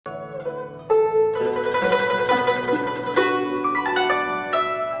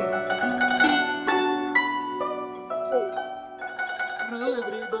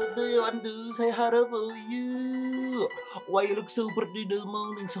matter for you? Why you look so pretty this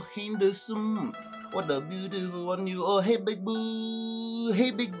morning, so handsome? What a beautiful one you are. Hey, big boo.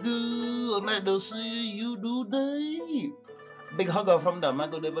 Hey, big girl. Nice to see you today. Big hugger from the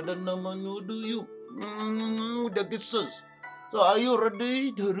Michael David Manu, do you? The kisses. So are you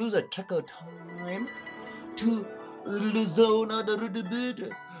ready to lose a track of time? To lose zone out a little bit?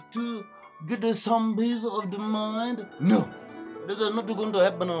 To get some peace of the mind? No. This is not going to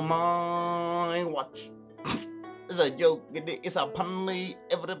happen on my watch. It's a joke. It's a punny.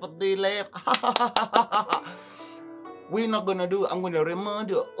 Everybody laugh. We're not gonna do. I'm gonna remind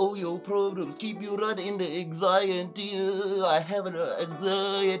you all your problems. Keep you right in the anxiety. I have an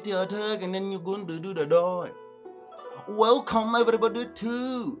anxiety attack, and then you're going to do the die. Welcome everybody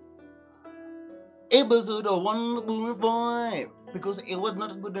to episode 1.5, because it was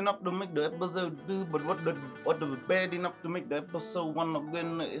not good enough to make the episode 2, but what the bad enough to make the episode 1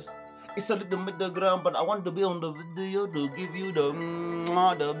 again is. It's a little bit the ground, but I want to be on the video to give you the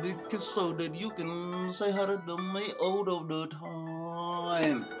big kiss so that you can say hello to me all of the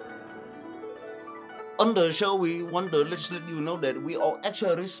time. On the show, we want to let you know that we are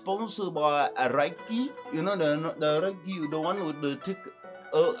actually sponsored by Reiki. You know the Reiki, the one with the tick.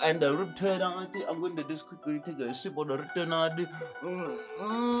 And the Riptide ID. I'm going to just quickly take a sip of the Riptide ID.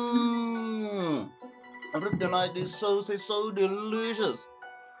 Riptide ID is so delicious.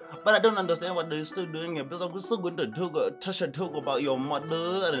 But I don't understand what they're still doing here, because I'm still going to talk about your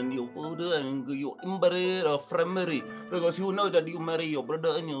mother and your father and your inbred or family, because you know that you marry your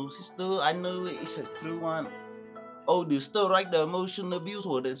brother and your sister. I know it's a true one. Oh, they still like the emotional abuse,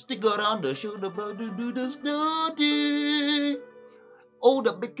 or they stick around the show about to do the study. Oh,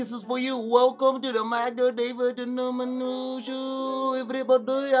 the big kisses for you. Welcome to the Michael David and Norman Show.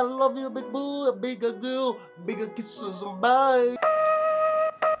 Everybody, I love you, big boy, bigger girl, bigger kisses. Bye.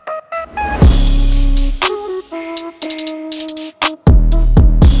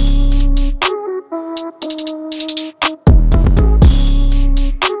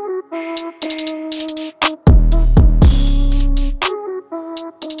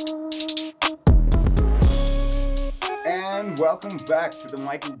 Welcome back to the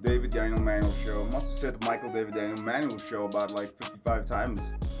Michael David Daniel Manuel Show. I must have said Michael David Daniel Manuel Show about like 55 times.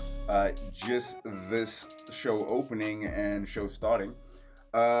 Just this show opening and show starting.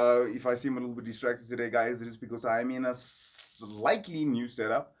 If I seem a little bit distracted today, guys, it is because I'm in a slightly new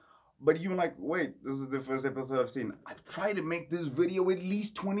setup. But you're like, wait, this is the first episode I've seen. I've tried to make this video at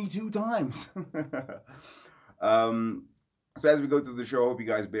least 22 times. So as we go through the show, I hope you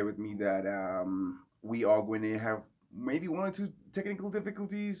guys bear with me that we are going to have maybe one or two technical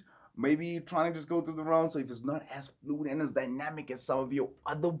difficulties, maybe trying to just go through the round. So if it's not as fluid and as dynamic as some of your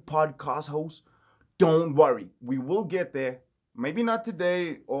other podcast hosts, don't worry, we will get there. Maybe not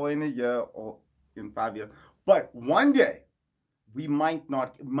today or in a year or in 5 years, but one day we might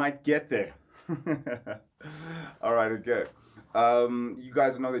get there. All right, okay. You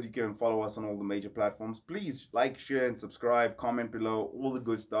guys know that you can follow us on all the major platforms. Please like, share, and subscribe. Comment below, all the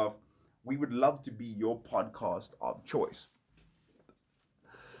good stuff. We would love to be your podcast of choice.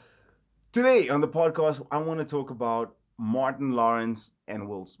 Today on the podcast, I want to talk about Martin Lawrence and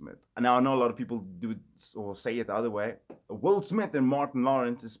Will Smith. Now, I know a lot of people do or say it the other way. Will Smith and Martin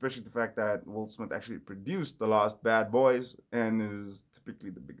Lawrence, especially the fact that Will Smith actually produced the last Bad Boys and is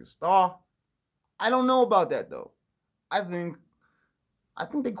typically the biggest star. I don't know about that though. I think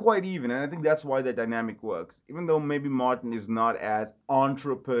they're quite even, and I think that's why the dynamic works. Even though maybe Martin is not as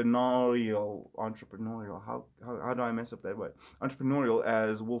entrepreneurial. How do I mess up that word? Entrepreneurial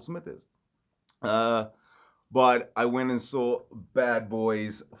as Will Smith is. But I went and saw Bad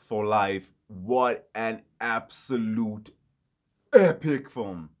Boys for Life. What an absolute epic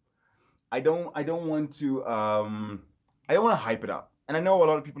film! I don't want to hype it up. And I know a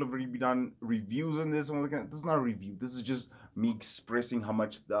lot of people have already done reviews on this. This is not a review. This is just me expressing how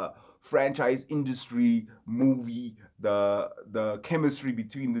much the franchise industry, movie, the chemistry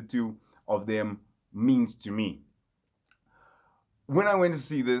between the two of them means to me. When I went to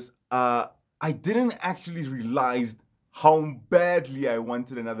see this, I didn't actually realize how badly I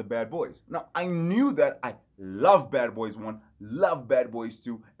wanted another Bad Boys. Now, I knew that I love Bad Boys 1, love Bad Boys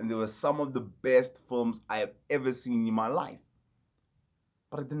 2, and they were some of the best films I have ever seen in my life.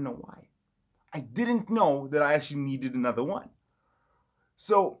 But I didn't know why. I didn't know that I actually needed another one.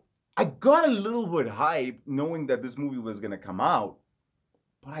 So I got a little bit hyped knowing that this movie was going to come out,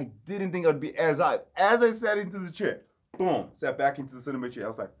 but I didn't think I'd be as hyped. As I sat into the chair, boom, sat back into the cinema chair, I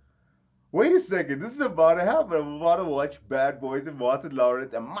was like, wait a second, this is about to happen. I'm about to watch Bad Boys and Martin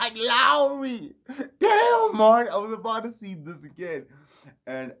Lawrence and Mike Lowrey. Damn, Mark, I was about to see this again.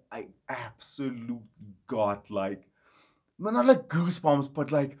 and I absolutely got like, no, not like goosebumps,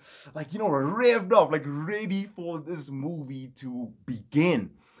 but like revved up, like ready for this movie to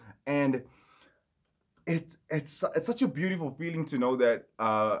begin. And it's such a beautiful feeling to know that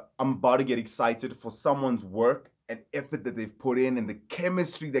I'm about to get excited for someone's work and effort that they've put in, and the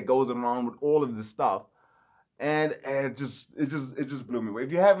chemistry that goes around with all of this stuff. And it just blew me away.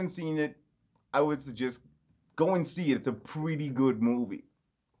 If you haven't seen it, I would suggest go and see it. It's a pretty good movie.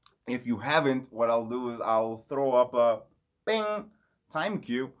 If you haven't, what I'll do is I'll throw up a bing time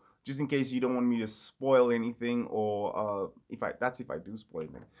cue just in case you don't want me to spoil anything, or if I do spoil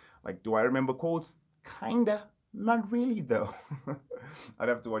anything. Like, do I remember quotes? Kinda, not really though. I'd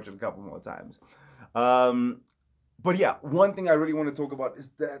have to watch it a couple more times. Um, but yeah, one thing I really want to talk about is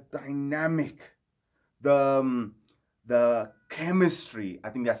the dynamic, the the chemistry. I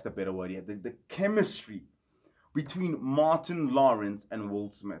think that's the better word here. The chemistry between Martin Lawrence and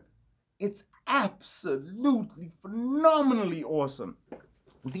Will Smith. It's absolutely phenomenally awesome.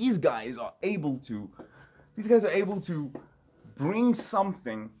 These guys are able to these guys are able to bring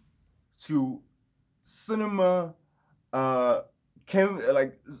something to cinema, uh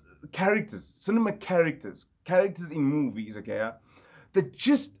like characters in movies, okay, that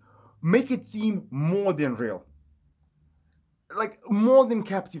just make it seem more than real, like more than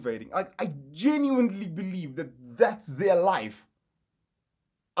captivating. Like, I genuinely believe that that's their life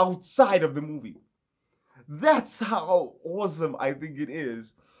outside of the movie. That's how awesome I think it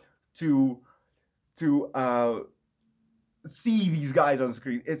is to to see these guys on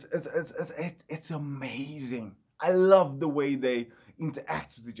screen. It's amazing. I love the way they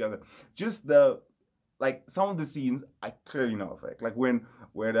interact with each other. Just the like some of the scenes I clearly know of, like when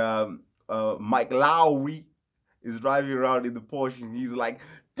Mike Lowry is driving around in the Porsche and he's like,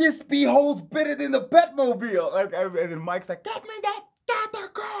 "This beholds better than the Batmobile." Like, and then Mike's like, get the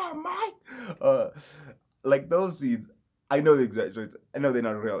car, Mike." Like those scenes, I know they exaggerate. I know they're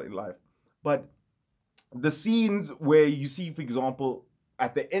not real in life, but the scenes where you see, for example,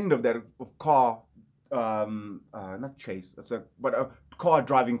 at the end of that car, not chase, that's a car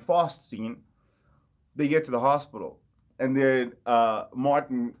driving fast scene. They get to the hospital, and then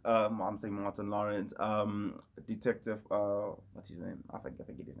I'm saying Martin Lawrence, detective, what's his name? I forget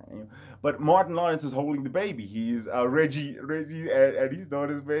his name. Anyway. But Martin Lawrence is holding the baby. He's Reggie, and he's not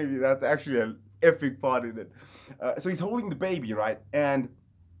his baby. That's actually an epic part in it. So he's holding the baby, right? And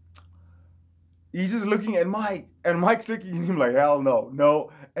he's just looking at Mike, and Mike's looking at him like, hell no,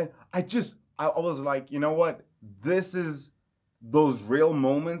 no. And I was like, you know what? This is those real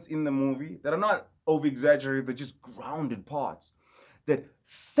moments in the movie that are not over exaggerated, they're just grounded parts that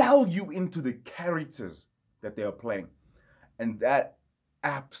sell you into the characters that they are playing. And that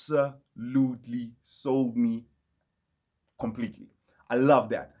absolutely sold me completely. I love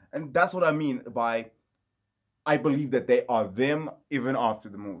that. And that's what I mean by I believe that they are them even after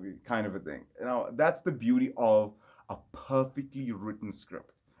the movie, kind of a thing. That's the beauty of a perfectly written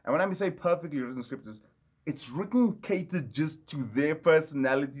script. And when I say perfectly written script, it's written catered just to their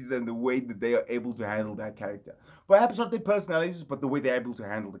personalities and the way that they are able to handle that character. Perhaps not their personalities, but the way they're able to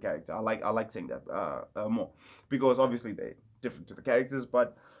handle the character. I like saying that more, because obviously they're different to the characters,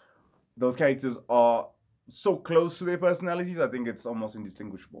 but those characters are so close to their personalities. I think it's almost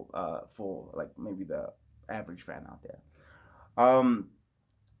indistinguishable for like maybe the average fan out there. Um,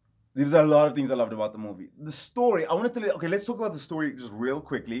 there's a lot of things I loved about the movie. The story, I want to tell you. Okay, let's talk about the story just real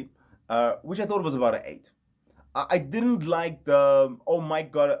quickly, which I thought was about an 8. I didn't like the, oh my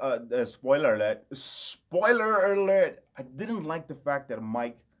god, spoiler alert. Spoiler alert. I didn't like the fact that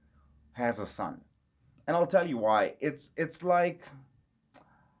Mike has a son, and I'll tell you why. It's like,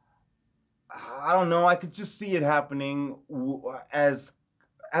 I don't know. I could just see it happening as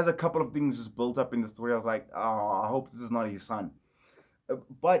a couple of things just built up in the story. I was like, oh, I hope this is not his son.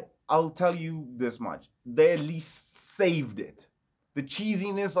 But I'll tell you this much: they at least saved it. The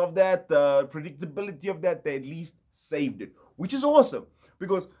cheesiness of that, the predictability of that, they at least saved it, which is awesome.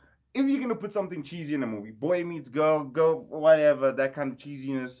 Because if you're gonna put something cheesy in a movie, boy meets girl, go whatever, that kind of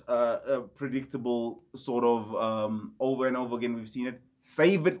cheesiness, predictable sort of, over and over again, we've seen it.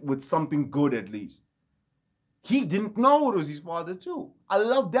 Save it with something good at least. He didn't know it was his father too. I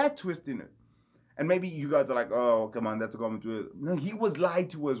love that twist in it. And maybe you guys are like, oh, come on, that's a common twist. No, he was lied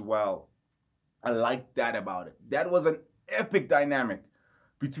to as well. I like that about it. That was an epic dynamic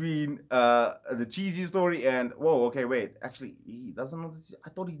between the cheesy story and, whoa, okay, wait, actually, he doesn't know this. I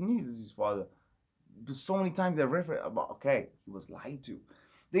thought he knew this is his father. There's so many times they refer about, okay, he was lied to.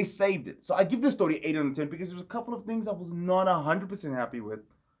 They saved it. So I give this story 8 out of 10 because there was a couple of things I was not 100% happy with,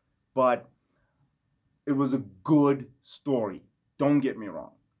 but it was a good story. Don't get me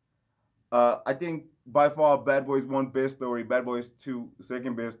wrong. I think by far Bad Boys 1 best story, Bad Boys 2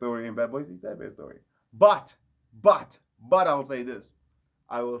 second best story, and Bad Boys 3 third best story. But, but I'll say this.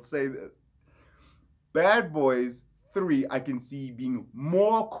 I will say this. Bad Boys 3 I can see being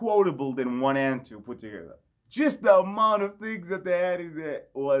more quotable than 1 and 2 put together. Just the amount of things that they had in there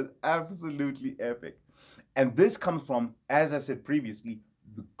was absolutely epic. And this comes from, as I said previously,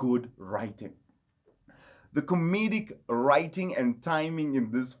 the good writing. The comedic writing and timing in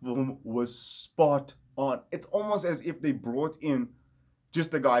this film was spot on. It's almost as if they brought in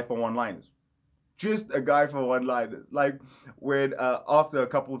just a guy for one liners. Just a guy for one liners. Like when after a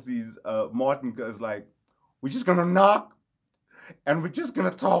couple of scenes, Martin is like, "We're just gonna knock and we're just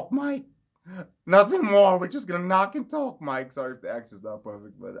gonna talk, Mike. Nothing more. We're just gonna knock and talk, Mike." Sorry if the accent's not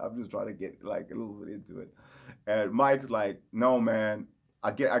perfect, but I'm just trying to get like a little bit into it. And Mike's like, "No, man,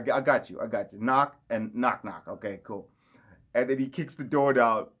 I got you. I got you. Knock and knock, knock. Okay, cool." And then he kicks the door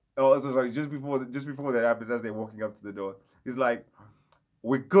down. Oh, so sorry. Just before that happens, as they're walking up to the door, he's like,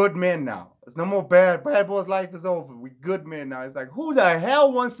 "We're good men now. It's no more bad boys. Life is over. We're good men now." It's like, who the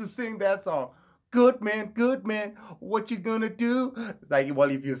hell wants to sing that song? Good man, what you gonna do? It's like, well,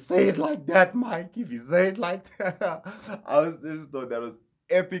 if you say it like that, Mike, if you say it like that, I just thought that was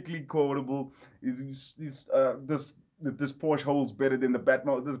epically quotable. This Porsche holds better than the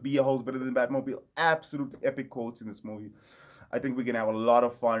Batmobile. This beer holds better than the Batmobile. Absolutely epic quotes in this movie. I think we can have a lot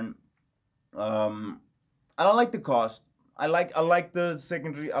of fun. Um, I don't like the cast. I like the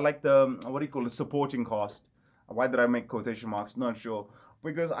secondary. I like the what do you call it, supporting cast. Why did I make quotation marks? Not sure,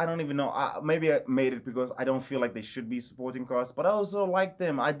 because I don't even know. Maybe I made it because I don't feel like they should be supporting cast. But I also like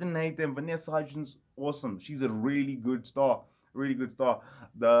them. I didn't hate them. Vanessa Hudgens, awesome. She's a really good star. Really good star.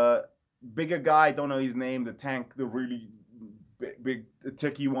 The bigger guy, I don't know his name. The tank, the really big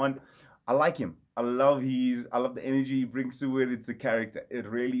techie one. I like him. I love the energy he brings to it. It's a character. It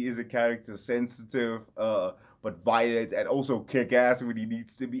really is a character, sensitive, but violent, and also kick ass when he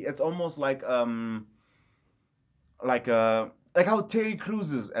needs to be. It's almost like like how Terry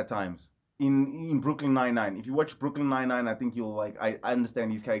Crews is at times in Brooklyn Nine Nine. If you watch Brooklyn Nine Nine, I think you'll like. I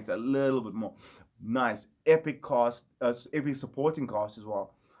understand these characters a little bit more. Nice, epic cast, epic supporting cast as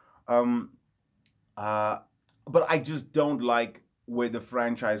well. Um, uh, but I just don't like where the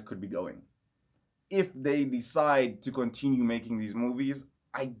franchise could be going. If they decide to continue making these movies,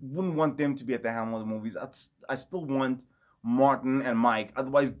 I wouldn't want them to be at the helm of the movies. I still want Martin and Mike.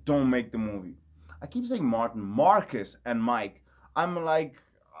 Otherwise, don't make the movie. I keep saying Martin, Marcus, and Mike. I'm like,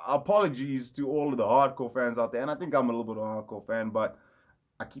 apologies to all of the hardcore fans out there, and I think I'm a little bit of a hardcore fan, but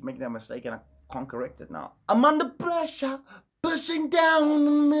I keep making that mistake and I can't correct it now. I'm under pressure, pushing down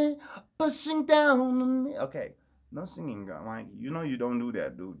on me, pushing down on me. Okay, no singing, Mike. You know you don't do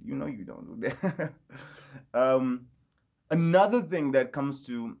that, dude. You know you don't do that. um, Another thing that comes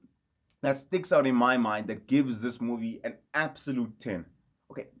to that sticks out in my mind that gives this movie an absolute 10.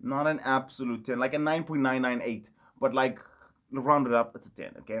 Okay, not an absolute 10, like a 9.998, but like round it up, it's a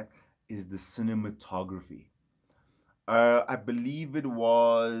 10, okay? Is the cinematography. I believe it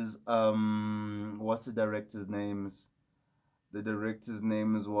was what's the director's names? The director's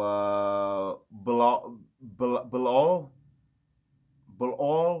names were Bilal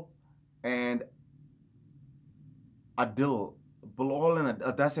and Adil. Bilal and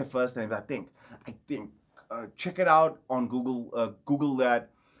that's their first names, I think. I think. Check it out on Google. Google that.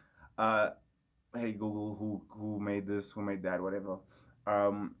 Uh, hey Google, who made this? Who made that? Whatever.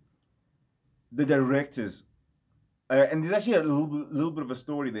 Um, the directors. And there's actually a little bit of a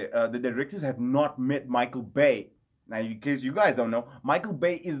story there. The directors have not met Michael Bay. Now, in case you guys don't know, Michael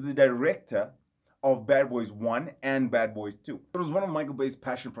Bay is the director of Bad Boys 1 and Bad Boys 2. It was one of Michael Bay's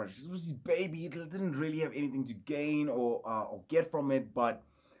passion projects. It was his baby. It didn't really have anything to gain or get from it, but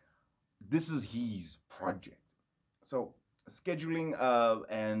this is his project. So scheduling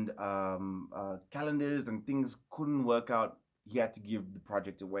and calendars and things couldn't work out. He had to give the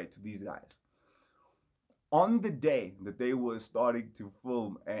project away to these guys. On the day that they were starting to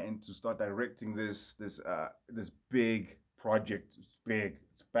film and to start directing this big project, it's big.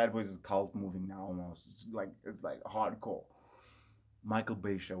 It's Bad Boys is cult moving now almost. It's like hardcore. Michael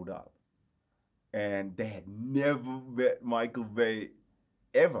Bay showed up, and they had never met Michael Bay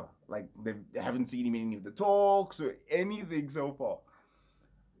ever. Like they haven't seen him in any of the talks or anything so far.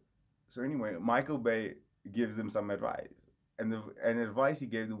 So anyway, Michael Bay gives them some advice, and the advice he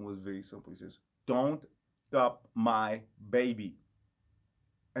gave them was very simple. He says, "Don't up my baby,"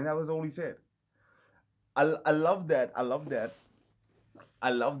 and that was all he said. I love that. I love that. I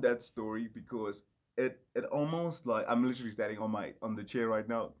love that story because it almost like I'm literally standing on the chair right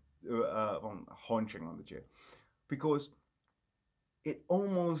now, I'm haunching on the chair because it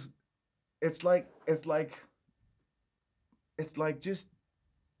almost it's like just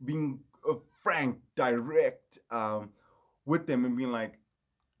being frank, direct with them and being like,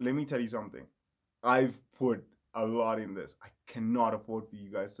 let me tell you something. I've put a lot in this. I cannot afford for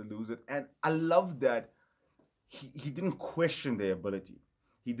you guys to lose it. And I love that he didn't question their ability.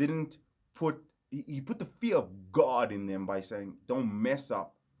 He didn't put he put the fear of God in them by saying, don't mess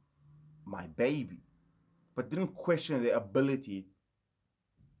up my baby. But didn't question their ability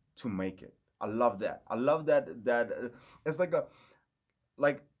to make it. I love that. I love that it's like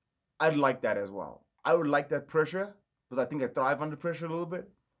I'd like that as well. I would like that pressure because I think I thrive under pressure a little bit.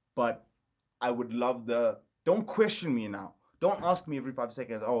 But I would love the don't question me now. Don't ask me every 5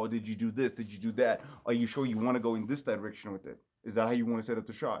 seconds, oh, did you do this? Did you do that? Are you sure you want to go in this direction with it? Is that how you want to set up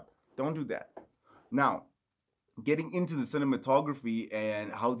the shot? Don't do that. Now, getting into the cinematography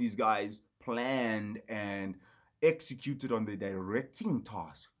and how these guys planned and executed on the directing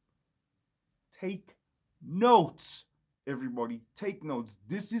task. Take notes, everybody. Take notes.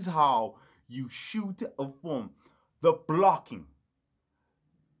 This is how you shoot a film. The blocking,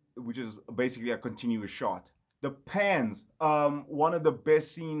 which is basically a continuous shot. The pans. One of the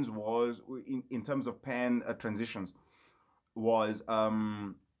best scenes was in terms of pan transitions was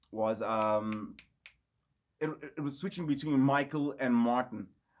was it, it was switching between Michael and Martin.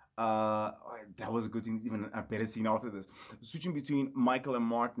 Uh, that was a good thing. Even a better scene after this. Switching between Michael and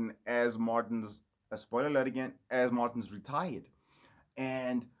Martin as Martin's. A spoiler alert again. As Martin's retired,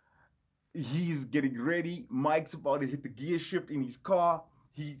 and he's getting ready. Mike's about to hit the gear shift in his car.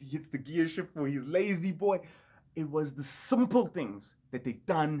 He hits the gear shift for his lazy boy. It was the simple things that they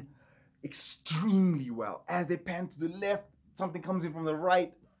done extremely well. As they pan to the left, something comes in from the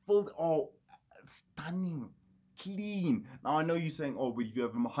right. Full, oh, stunning, clean. Now I know you're saying, oh, but you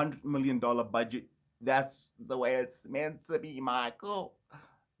have $100 million budget. That's the way it's meant to be, Michael.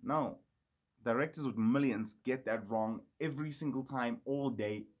 No, directors with millions get that wrong every single time, all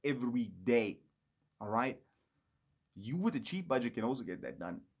day, every day. All right? You with a cheap budget can also get that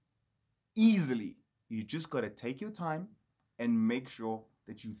done easily. You just got to take your time and make sure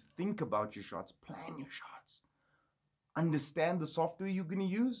that you think about your shots, plan your shots, understand the software you're going to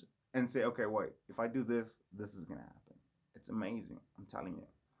use, and say, okay, wait, if I do this, this is going to happen. It's amazing. I'm telling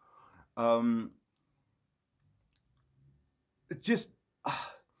you. Um, it just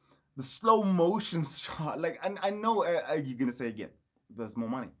the slow motion shot. Like, I know you're going to say again, there's more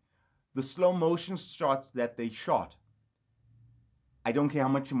money. The slow motion shots that they shot, I don't care how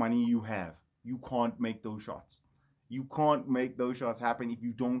much money you have, you can't make those shots. You can't make those shots happen if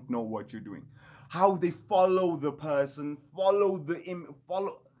you don't know what you're doing. How they follow the person, follow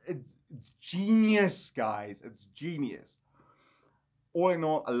follow. It's genius, guys. It's genius. All in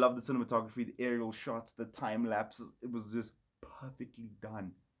all, I love the cinematography, the aerial shots, the time lapses. It was just perfectly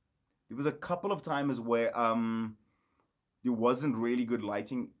done. There was a couple of times where there wasn't really good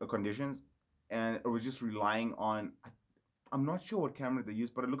lighting conditions, and it was just relying on. I'm not sure what camera they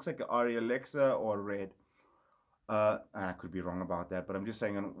used, but it looks like an Arri Alexa or Red. I could be wrong about that, but I'm just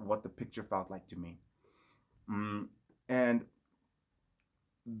saying on what the picture felt like to me. Mm, and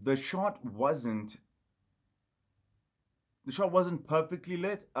the shot wasn't the shot wasn't perfectly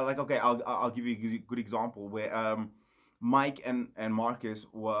lit. Like, okay, I'll give you a good example where Mike and Marcus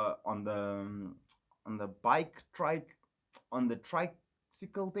were on the bike trike on the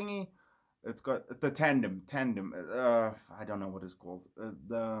tricycle thingy. It's got the tandem. I don't know what it's called.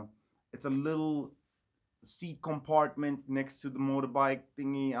 The It's a little seat compartment next to the motorbike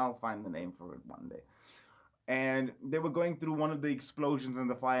thingy. I'll find the name for it one day. And they were going through one of the explosions in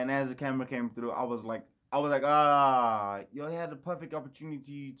the fire, and as the camera came through, I was like, you had a perfect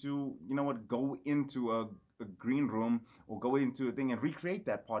opportunity to, you know what, go into a green room or go into a thing and recreate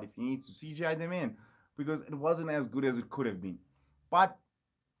that part if you need to CGI them in, because it wasn't as good as it could have been, but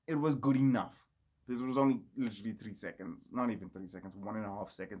it was good enough. This was only literally 3 seconds, not even 3 seconds,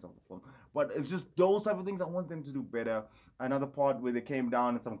 1.5 seconds of the film. But it's just those type of things I want them to do better. Another part where they came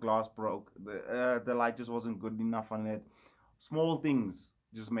down and some glass broke. The light just wasn't good enough on it. Small things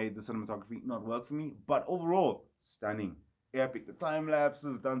just made the cinematography not work for me. But overall, stunning, epic. The time lapse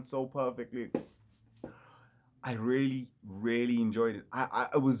is done so perfectly. I really, really enjoyed it.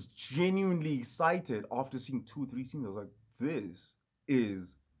 I was genuinely excited after seeing 2 or 3 scenes. I was like, this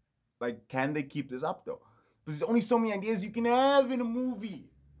is like, can they keep this up though? But there's only so many ideas you can have in a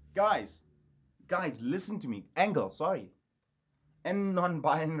movie. Guys, listen to me. Angle, sorry. N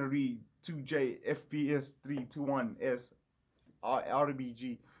non-binary 2J FPS 321S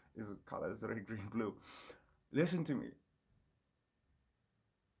RBG is colors red, green, blue. Listen to me.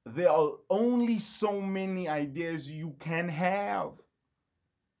 There are only so many ideas you can have.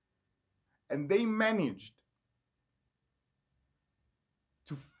 And they managed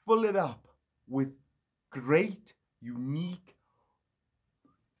to fill it up with great, unique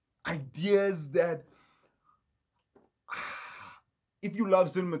ideas that if you love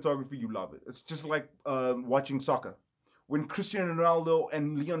cinematography, you love it. It's just like watching soccer. When Cristiano Ronaldo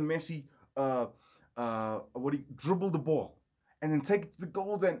and Lionel Messi dribble the ball and then take it to the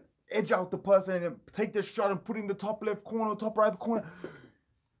goals and edge out the person and then take the shot and put it in the top left corner, top right corner.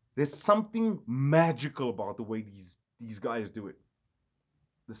 There's something magical about the way these guys do it.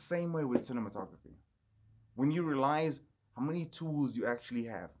 The same way with cinematography. When you realize how many tools you actually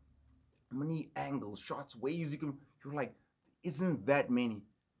have, how many angles, shots, ways you can, you're like, isn't that many?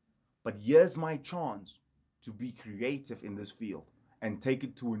 But here's my chance to be creative in this field and take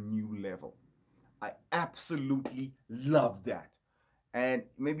it to a new level. I absolutely love that. And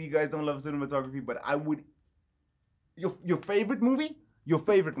maybe you guys don't love cinematography, but I would. Your favorite movie? Your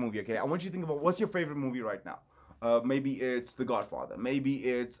favorite movie, okay? I want you to think about what's your favorite movie right now. Maybe it's The Godfather. Maybe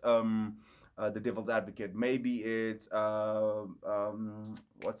it's The Devil's Advocate. Maybe it's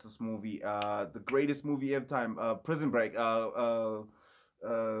what's this movie? The greatest movie of time, Prison Break.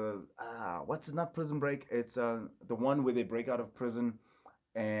 What's it? Not Prison Break. It's the one where they break out of prison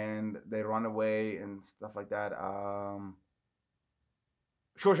and they run away and stuff like that.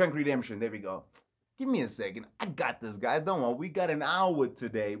 Shawshank Redemption. There we go. Give me a second. I got this, guys. Don't worry. We got an hour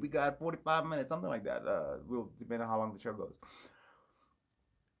today. We got 45 minutes, something like that. Will depend on how long the show goes.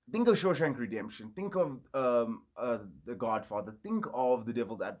 Think of Shawshank Redemption. Think of The Godfather. Think of The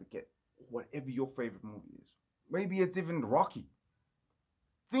Devil's Advocate. Whatever your favorite movie is. Maybe it's even Rocky.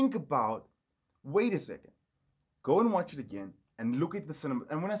 Think about. Wait a second. Go and watch it again and look at the cinema.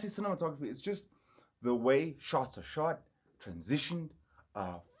 And when I say cinematography, it's just the way shots are shot, transitioned,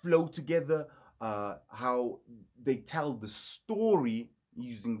 flow together, how they tell the story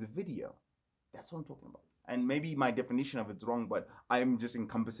using the video. That's what I'm talking about. And maybe my definition of it's wrong, but I'm just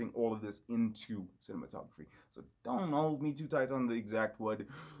encompassing all of this into cinematography. So don't hold me too tight on the exact word.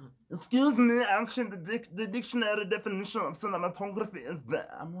 Excuse me, actually, the dictionary definition of cinematography is that.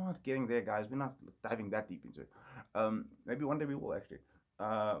 I'm not getting there, guys. We're not diving that deep into it. Maybe one day we will, actually.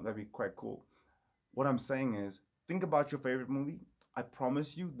 That'd be quite cool. What I'm saying is, think about your favorite movie. I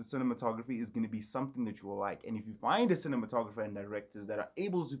promise you, the cinematography is going to be something that you will like. And if you find a cinematographer and directors that are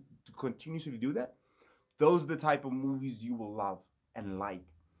able to continuously do that, those are the type of movies you will love and like.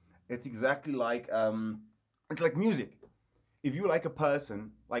 It's exactly like it's like music. If you like a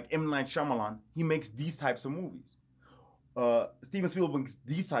person like M. Night Shyamalan, he makes these types of movies. Steven Spielberg makes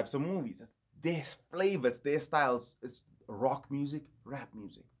these types of movies. It's their flavors, their styles. It's rock music, rap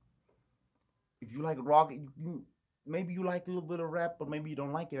music. If you like rock, maybe you like a little bit of rap, but maybe you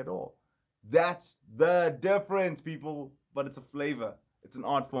don't like it at all. That's the difference, people. But it's a flavor. It's an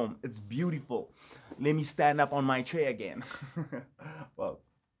art form. It's beautiful. Let me stand up on my chair again. Well,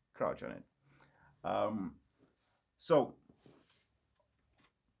 crouch on it. So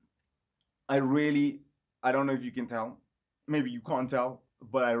I don't know if you can tell. Maybe you can't tell,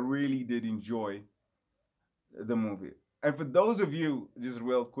 but I really did enjoy the movie. And for those of you, just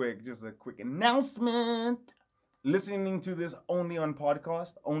real quick, just a quick announcement. Listening to this only on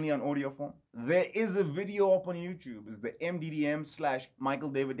podcast, only on audio form, there is a video up on YouTube. It's the MDDM /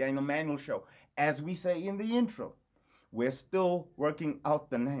 Michael David Daniel Manuel Show. As we say in the intro, we're still working out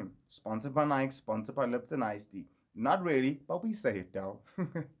the name. Sponsored by Nike, sponsored by Lipton Iced Tea. Not really, but we say it though.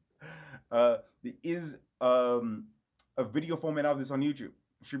 There is a video format of this on YouTube.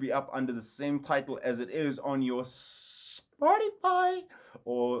 It should be up under the same title as it is on your Spotify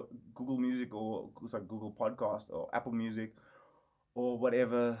or Google Music or like Google Podcast or Apple Music or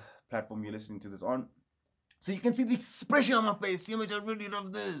whatever platform you're listening to this on. So you can see the expression on my face, see how much I really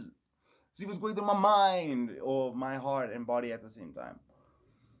love this. See what's going through my mind or my heart and body at the same time.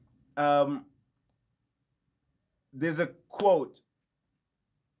 There's a quote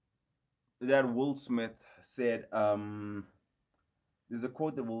that Will Smith said. There's a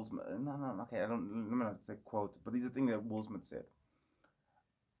quote that Will Smith. No. Okay, I'm not say quote, but these are things that Will Smith said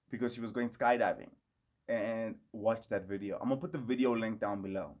because he was going skydiving. And watch that video. I'm gonna put the video link down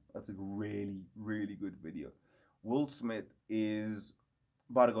below. That's a really, really good video. Will Smith is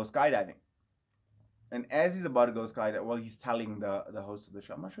about to go skydiving. And as he's about to go skydiving, well, he's telling the host of the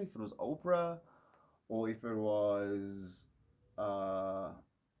show. I'm not sure if it was Oprah or if it was what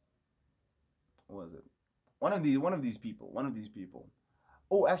was it? One of these people.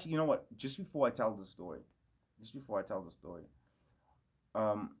 Oh, actually, you know what? Just before I tell the story,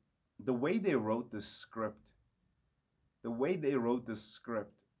 um, the way they wrote the script,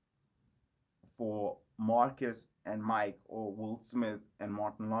 for Marcus and Mike or Will Smith and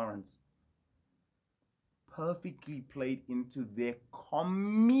Martin Lawrence, perfectly played into their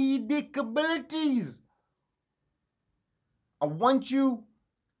comedic abilities. I want you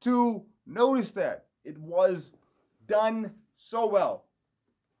to notice that it was done so well.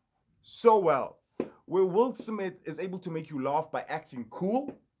 So well. Where Will Smith is able to make you laugh by acting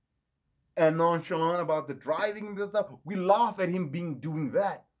cool and nonchalant about the driving and stuff, we laugh at him being doing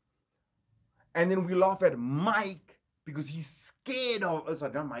that. And then we laugh at Mike because he's scared of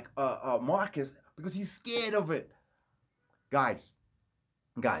sorry, not Mike, Marcus, because he's scared of it. Guys,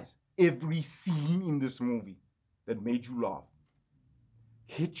 guys, every scene in this movie that made you laugh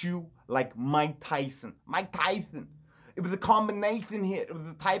hit you like Mike Tyson. Mike Tyson. It was a combination hit. It was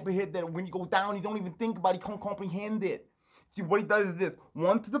the type of hit that when you go down, you don't even think about it, you can't comprehend it. See, what he does is this.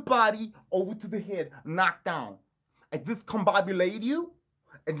 One to the body, over to the head, knock down. I discombobulate you,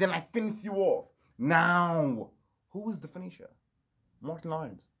 and then I finish you off. Now, who is the finisher? Martin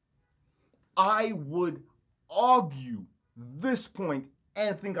Lawrence. I would argue this point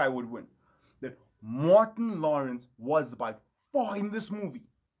and think I would win. That Martin Lawrence was by far in this movie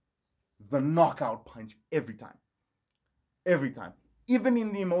the knockout punch every time. Every time. Even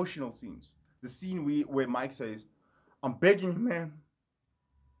in the emotional scenes. The scene where Mike says, I'm begging you, man,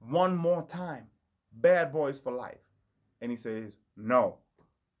 one more time. Bad boys for life. And he says, no.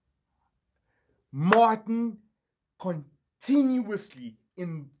 Martin continuously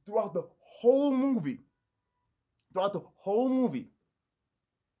throughout the whole movie,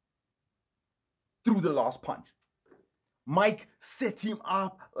 threw the last punch. Mike set him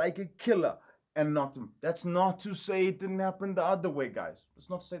up like a killer and knocked him. That's not to say it didn't happen the other way, guys. That's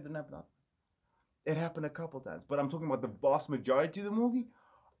not to say it didn't happen. It happened a couple times, but I'm talking about the vast majority of the movie.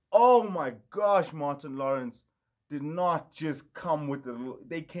 Oh my gosh, Martin Lawrence did not just come with it.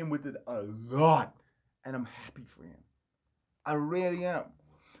 They came with it a lot, and I'm happy for him. I really am.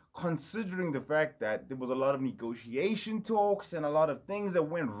 Considering the fact that there was a lot of negotiation talks and a lot of things that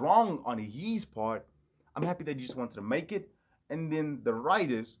went wrong on his part, I'm happy that he just wanted to make it. And then the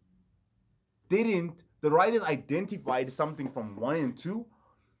writers didn't. The writers identified something from 1 and 2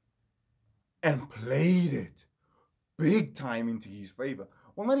 and played it big time into his favor.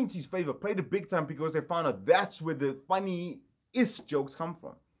 Well, not into his favor, played it big time because they found out that's where the funniest jokes come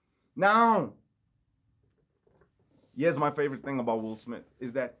from. Now, here's my favorite thing about Will Smith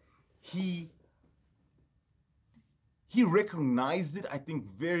is that he recognized it, I think,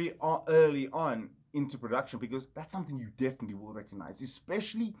 very early on into production, because that's something you definitely will recognize,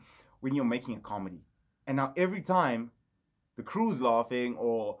 especially when you're making a comedy. And now every time the crew's laughing,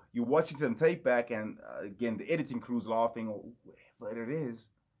 or you're watching some tape back, and again the editing crew's laughing, or whatever it is,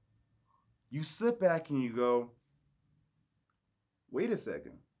 you sit back and you go, wait a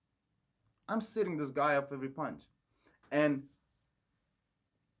second, I'm setting this guy up every punch. And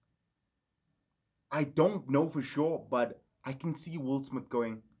I don't know for sure, but I can see Will Smith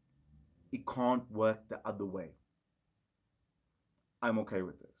going, it can't work the other way. I'm okay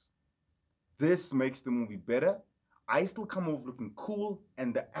with this. This makes the movie better. I still come off looking cool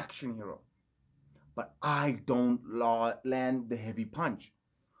and the action hero, but I don't land the heavy punch.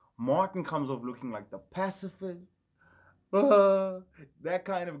 Martin comes off looking like the pacifist, that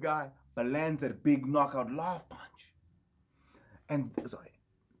kind of guy, but lands that big knockout laugh punch. And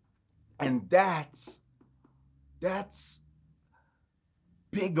that's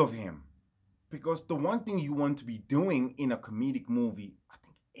big of him, because the one thing you want to be doing in a comedic movie, I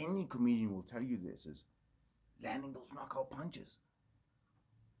think any comedian will tell you this, is landing those knockout punches.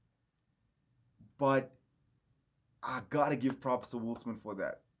 But I gotta give props to Will Smith for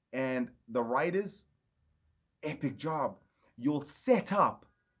that. And the writers, epic job. You'll set up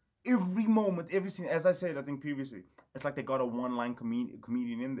every moment, every scene. As I said, I think previously, it's like they got a one-line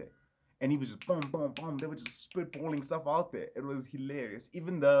comedian in there, and he was just boom, boom, boom. They were just spitballing stuff out there. It was hilarious.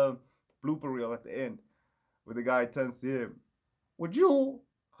 Even the blooper reel at the end, where the guy turns to him, "Would you,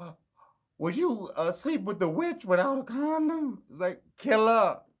 uh, sleep with the witch without a condom?" It's like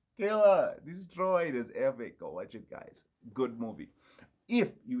killer, killer, destroyed. Is epic. Go watch it, guys. Good movie.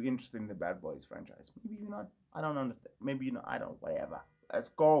 If you're interested in the Bad Boys franchise, maybe you're not. I don't understand. Maybe you know. I don't. Whatever. Let's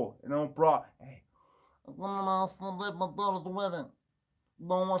go. You know, bro. Hey, I'm gonna celebrate my daughter's wedding.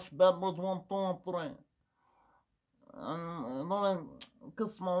 Don't watch Bad Boys 1, 2, and 3. And don't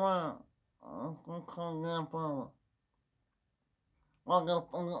kiss my ring. I'm gonna call grandfather. I got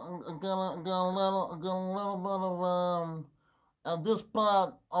a little bit of, at this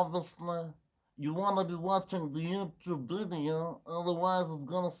part, obviously, you want to be watching the YouTube video, otherwise it's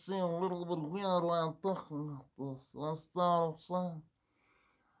gonna seem a little bit weird while I'm talking about this. That's what I'm saying.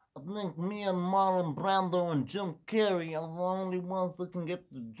 I think me and Marlon Brando and Jim Carrey are the only ones that can get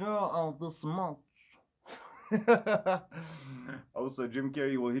the draw out this much. Also, Jim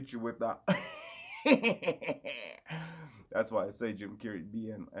Carrey will hit you with that. That's why I say Jim Carrey, B,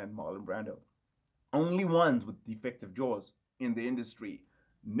 and Marlon Brando. Only ones with defective jaws in the industry.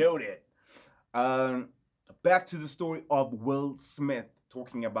 Noted. Um, Back to the story of Will Smith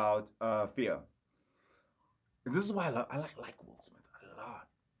talking about fear. And this is why I like Will Smith a lot.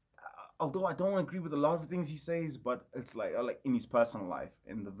 Although I don't agree with a lot of things he says, but it's like I like in his personal life,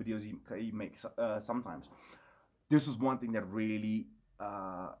 in the videos he makes sometimes. This was one thing that really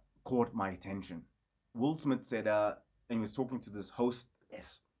caught my attention. Will Smith said, and he was talking to this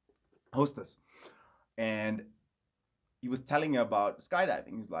hostess, and he was telling her about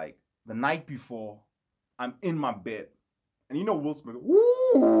skydiving. He's like, the night before, I'm in my bed, and you know Will Smith,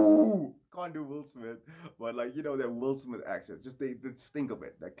 woo, can't do Will Smith, but like you know that Will Smith accent. Just think of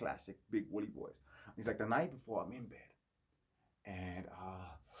it, that classic big woolly voice. He's like, the night before, I'm in bed, and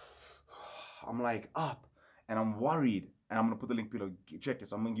I'm like up, and I'm worried, and I'm gonna put the link below. Check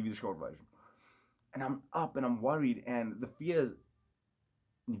this. I'm gonna give you the short version. And I'm up, and I'm worried, and the fear is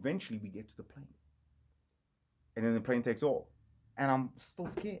eventually we get to the plane, and then the plane takes off, and I'm still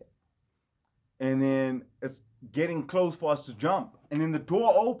scared, and then it's getting close for us to jump, and then the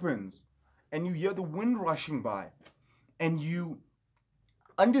door opens, and you hear the wind rushing by, and you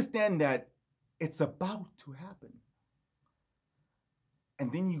understand that it's about to happen,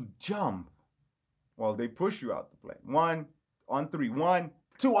 and then you jump. Well, they push you out the plane. One, on three. One,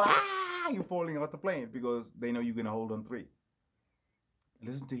 two, you're falling out the plane because they know you're going to hold on three.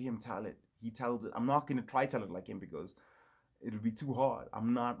 Listen to him tell it. He tells it. I'm not going to try tell it like him because it'll be too hard.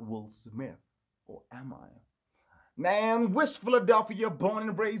 I'm not Will Smith. Or am I? Man, West Philadelphia, born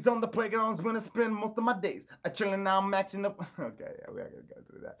and raised on the playgrounds, gonna spend most of my days. I chilling now, maxing up. Okay, yeah, we're gonna go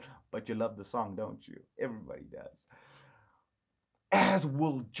through that. But you love the song, don't you? Everybody does. As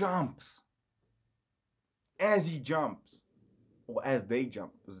Will jumps, as he jumps, or as they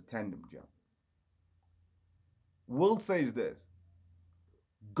jump, it was a tandem jump. Will says this: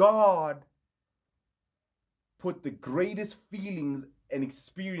 God put the greatest feelings and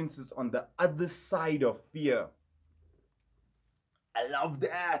experiences on the other side of fear. I love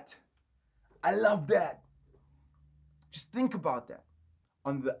that. I love that. Just think about that.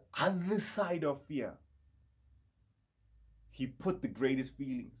 On the other side of fear, he put the greatest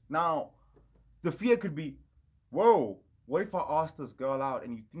feelings. Now, the fear could be, whoa, what if I asked this girl out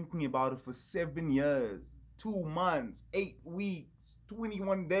and you're thinking about it for 7 years, 2 months, 8 weeks,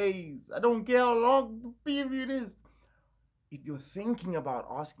 21 days? I don't care how long the period is. If you're thinking about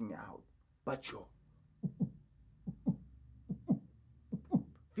asking out, but you're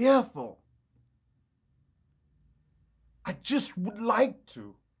fearful, I just would like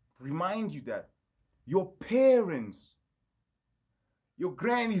to remind you that your parents, your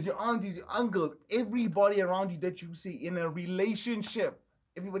grannies, your aunties, your uncles, everybody around you that you see in a relationship,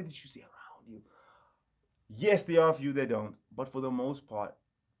 everybody that you see around you, yes, there are a few that don't, but for the most part,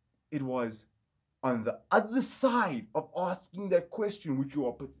 it was on the other side of asking that question, which you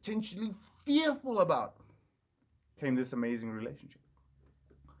are potentially fearful about, came this amazing relationship.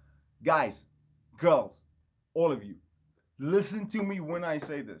 Guys, girls, all of you, listen to me when I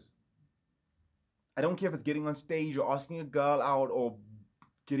say this. I don't care if it's getting on stage or asking a girl out or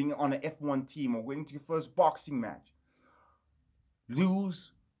getting on an F1 team or going to your first boxing match.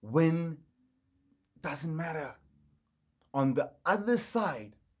 Lose, win, doesn't matter. On the other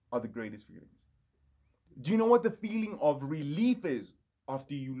side are the greatest feelings. Do you know what the feeling of relief is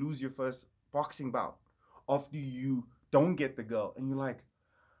after you lose your first boxing bout? After you don't get the girl and you're like,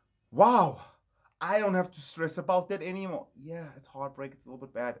 wow, I don't have to stress about that anymore. Yeah, it's heartbreak, it's a little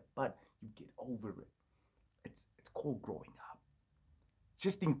bit bad, but you get over it. It's called growing up.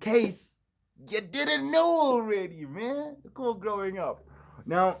 Just in case you didn't know already, man. It's called growing up.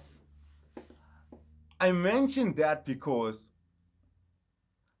 Now, I mentioned that because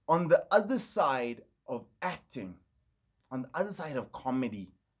on the other side of acting, on the other side of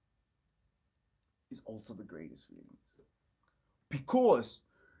comedy, is also the greatest feelings. Because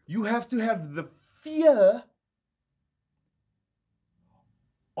you have to have the fear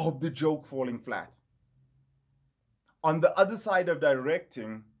of the joke falling flat. On the other side of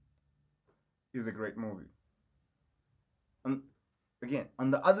directing is a great movie. And again,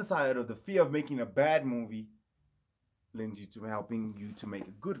 on the other side of the fear of making a bad movie lends you to helping you to make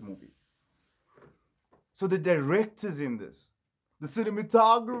a good movie. So the directors in this, the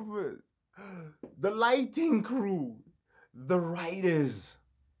cinematographers, the lighting crew, the writers,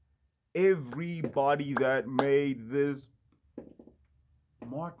 everybody that made this,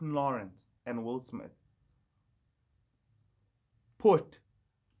 Martin Lawrence and Will Smith, put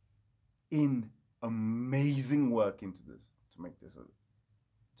in amazing work into this to make this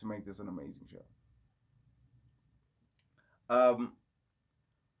an amazing show. Um,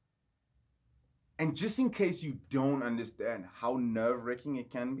 and just in case you don't understand how nerve-wracking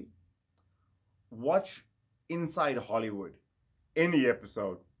it can be, watch Inside Hollywood, any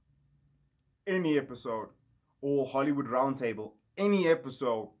episode, any episode, or Hollywood Roundtable, any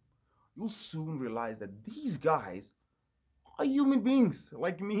episode. You'll soon realize that these guys are human beings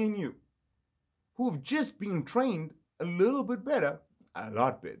like me and you, who have just been trained a little bit better, a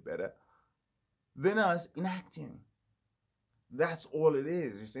lot bit better, than us in acting. That's all it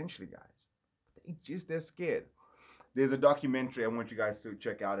is, essentially, guys. They're scared. There's a documentary I want you guys to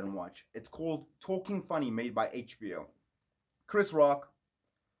check out and watch. It's called Talking Funny, made by HBO. Chris Rock,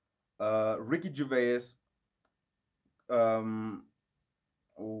 Ricky Gervais. Um,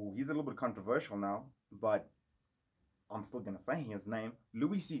 oh, he's a little bit controversial now, but I'm still gonna say his name.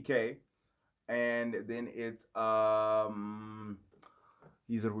 Louis C.K. And then it's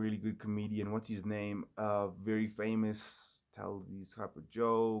he's a really good comedian. What's his name? Very famous. Tells these type of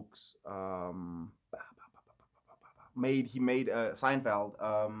jokes. He made Seinfeld.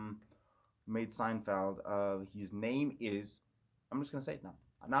 Made Seinfeld. His name is. I'm just gonna say it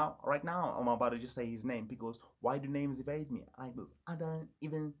now. Right now, I'm about to just say his name because why do names evade me? I don't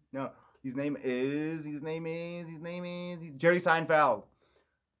even know. His name is. Jerry Seinfeld.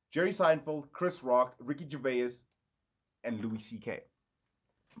 Jerry Seinfeld, Chris Rock, Ricky Gervais, and Louis C.K.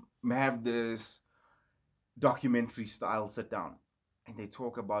 have this documentary style sit down, and they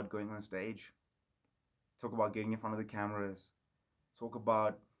talk about going on stage, talk about getting in front of the cameras, talk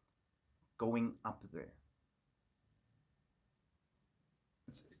about going up there.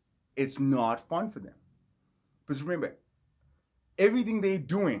 It's, it's not fun for them. Because remember, everything they're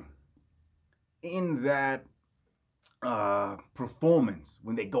doing in that performance,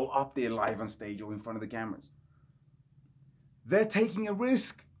 when they go up there live on stage or in front of the cameras, they're taking a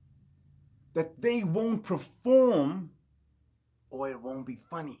risk that they won't perform or it won't be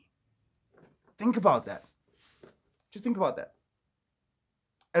funny. Think about that. Just think about that.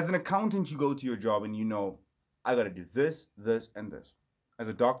 As an accountant, you go to your job and you know, I got to do this, this, and this. As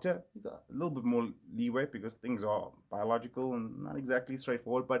a doctor, you got a little bit more leeway because things are biological and not exactly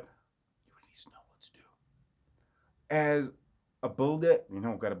straightforward, but you at least know what to do. As a builder,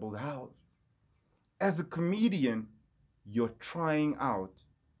 got to build a house. As a comedian, you're trying out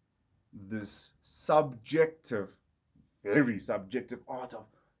this subjective, very subjective art of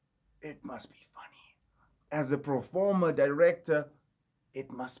it must be funny. As a performer, director,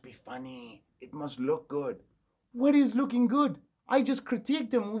 it must be funny. It must look good. What is looking good? I just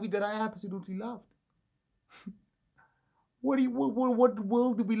critiqued a movie that I absolutely loved. What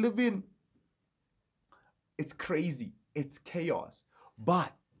world do we live in? It's crazy. It's chaos.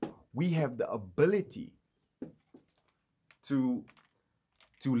 But we have the ability to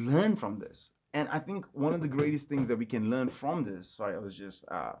learn from this. And I think one of the greatest things that we can learn from this. Sorry, I was just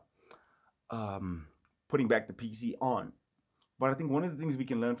putting back the PC on. But I think one of the things we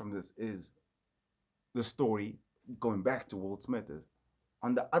can learn from this is the story, going back to Will Smith, is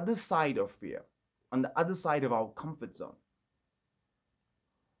on the other side of fear, on the other side of our comfort zone,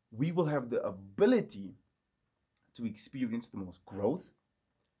 we will have the ability to experience the most growth,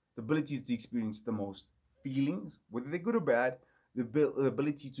 the ability to experience the most feelings, whether they're good or bad, the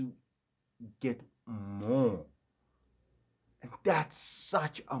ability to get more. And that's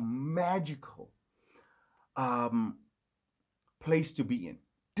such a magical place to be in.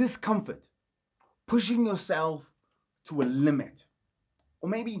 Discomfort, pushing yourself to a limit, or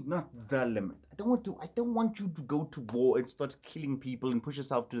maybe not the limit. I don't want you to go to war and start killing people and push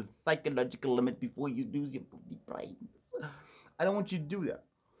yourself to the psychological limit before you lose your brain. I don't want you to do that.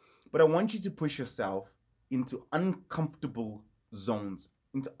 But I want you to push yourself into uncomfortable zones,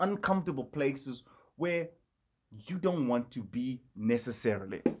 into uncomfortable places where you don't want to be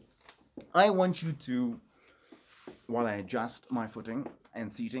necessarily. I want you to, while I adjust my footing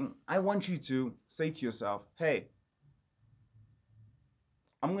and seating, I want you to say to yourself, hey,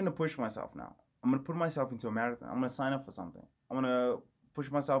 I'm going to push myself now. I'm going to put myself into a marathon. I'm going to sign up for something. I'm going to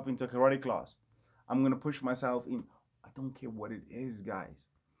push myself into a karate class. I'm going to push myself in. I don't care what it is, guys.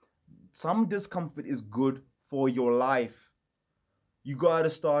 Some discomfort is good for your life. You got to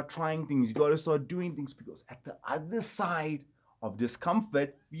start trying things. You got to start doing things because at the other side of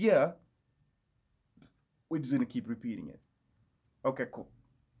discomfort, fear, we're just going to keep repeating it. Okay, cool.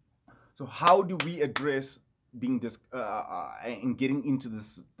 So how do we address being and getting into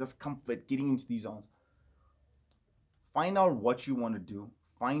this discomfort, getting into these zones? Find out what you want to do.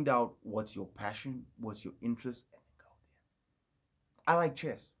 Find out what's your passion, what's your interest, and go there. I like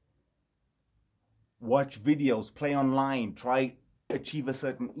chess. watch videos, play online, try achieve a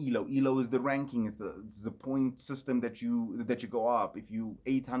certain elo. Elo is the ranking, it's the point system that you go up. If you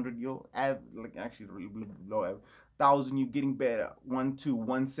 800, you have like actually low 1,000, you're getting better. 1 2,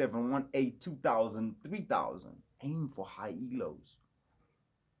 1 7, 1 8, 2,000, 3,000. Aim for high elos.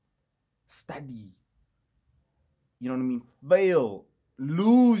 Study. You know what I mean? Fail.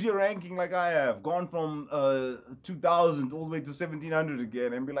 Lose your ranking like I have. Gone from 2,000 all the way to 1,700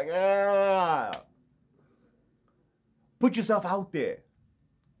 again and be like, ah. Put yourself out there.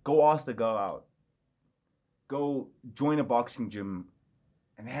 Go ask the girl out. Go join a boxing gym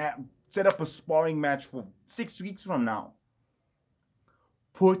and set up a sparring match for 6 weeks from now.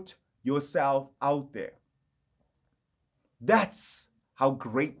 Put yourself out there. That's how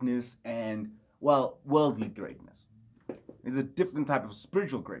greatness and, well, worldly greatness. It's a different type of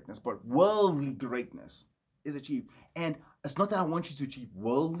spiritual greatness, but worldly greatness is achieved. And it's not that I want you to achieve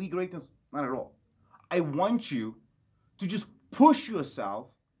worldly greatness, not at all. I want you to just push yourself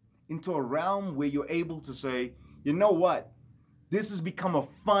into a realm where you're able to say, you know what? This has become a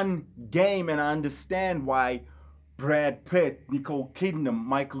fun game, and I understand why Brad Pitt, Nicole Kidman,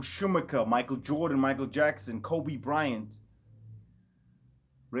 Michael Schumacher, Michael Jordan, Michael Jackson, Kobe Bryant.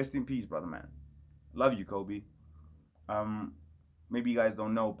 Rest in peace, brother man. Love you, Kobe. Um, Maybe you guys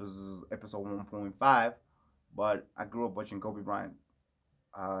don't know because this is episode 1.5, but I grew up watching Kobe Bryant.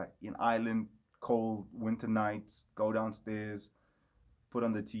 In Ireland, cold winter nights, go downstairs, put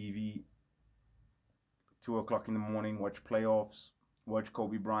on the TV, 2 o'clock in the morning, watch playoffs, watch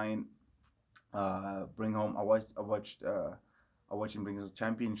Kobe Bryant bring home. I watched him bring his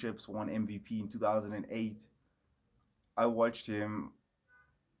championships, won MVP in 2008. I watched him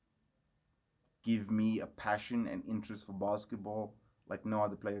give me a passion and interest for basketball like no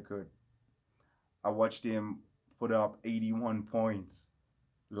other player could. I watched him put up 81 points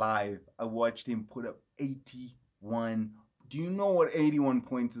live. I watched him put up 81. Do you know what 81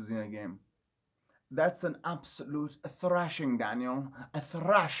 points is in a game? That's an absolute thrashing, Daniel. A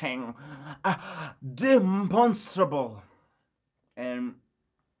thrashing. Demonstrable. And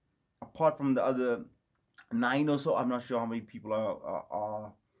apart from the other 9 or so, I'm not sure how many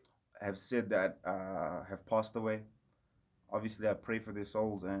people have said that have passed away. Obviously, I pray for their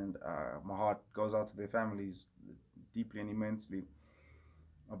souls, and my heart goes out to their families deeply and immensely.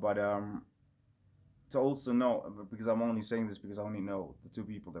 But to also know, because I'm only saying this because I only know the 2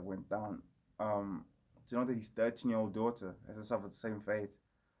 people that went down. To know that his 13-year-old daughter has suffered the same fate.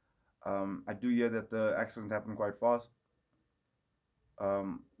 I do hear that the accident happened quite fast,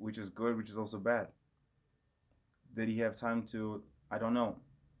 which is good, which is also bad. Did he have time to, I don't know,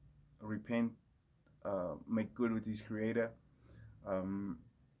 repent, make good with his creator, um,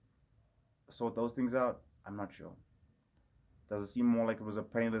 sort those things out? I'm not sure. Does it seem more like it was a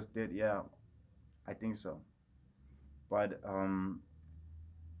painless death? Yeah, I think so. But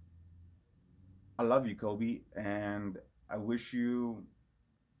I love you, Kobe, and I wish you,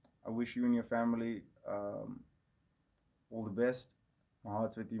 I wish you and your family all the best. My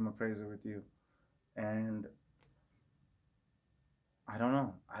heart's with you, my prayers are with you, and I don't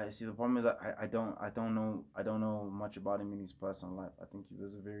know. I see the problem is I don't know much about him in his personal life. I think he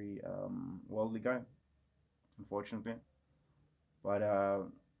was a very worldly guy, unfortunately. But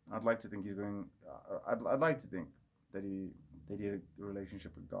I'd like to think he's going. I'd like to think that he had a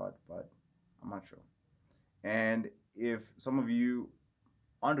relationship with God, but I'm not sure. And if some of you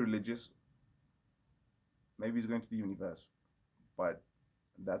aren't religious, maybe he's going to the universe, but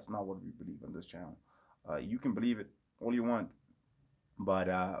that's not what we believe on this channel. You can believe it all you want, but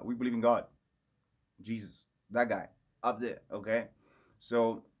we believe in God, Jesus, that guy up there. Okay,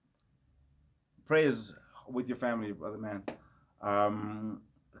 so prayers with your family, brother man. Um,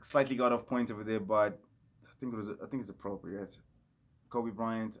 Slightly got off point over there, but I think it's appropriate. Kobe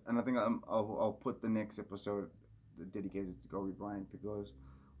Bryant, and I think I'll put the next episode dedicated to Kobe Bryant because,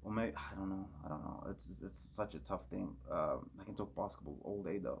 well, maybe I don't know. It's such a tough thing. I can talk basketball all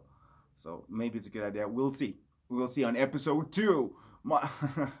day though, so maybe it's a good idea. We'll see. We will see on episode 2. My,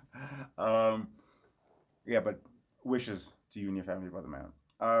 um, yeah, but wishes to you and your family, brother man.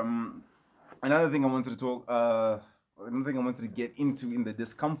 Um, Another thing I wanted to talk. Another thing I wanted to get into in the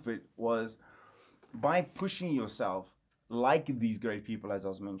discomfort was by pushing yourself like these great people, as I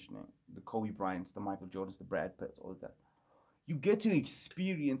was mentioning, the Kobe Bryants, the Michael Jordans, the Brad Pitts, all of that, you get to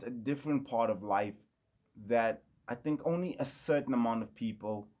experience a different part of life that I think only a certain amount of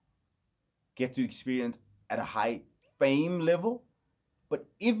people get to experience at a high fame level. But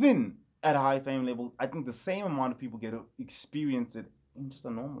even at a high fame level, I think the same amount of people get to experience it in just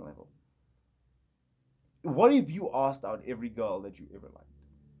a normal level. What if you asked out every girl that you ever liked?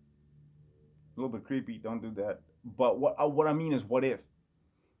 A little bit creepy. Don't do that. But what I mean is, what if?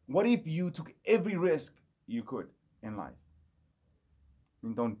 What if you took every risk you could in life? I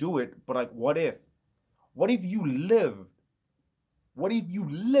mean, don't do it, but like, what if? What if you lived? What if you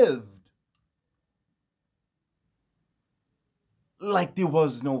lived like there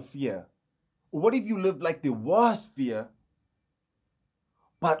was no fear? What if you lived like there was fear,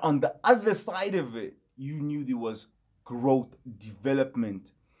 but on the other side of it, you knew there was growth, development,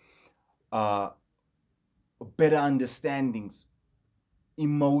 uh, better understandings,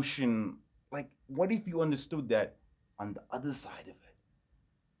 emotion? Like, what if you understood that on the other side of it,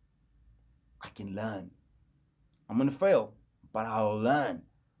 I can learn. I'm gonna fail, but I'll learn.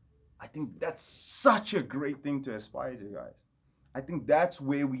 I think that's such a great thing to aspire to, guys. I think that's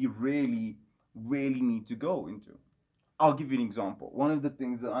where we really, really need to go into. I'll give you an example. One of the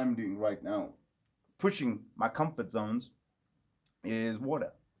things that I'm doing right now, pushing my comfort zones, is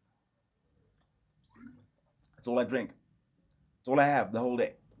water. That's all I drink. That's all I have the whole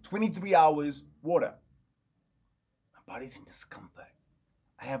day. 23 hours water. My body's in discomfort.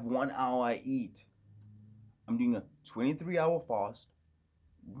 I have 1 hour I eat. I'm doing a 23-hour fast,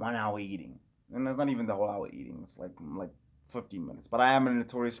 1 hour eating. And that's not even the whole hour eating. It's like 15 minutes. But I am a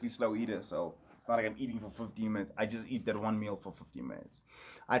notoriously slow eater, so it's not like I'm eating for 15 minutes. I just eat that one meal for 15 minutes.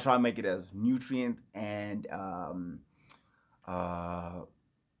 I try to make it as nutrient and uh,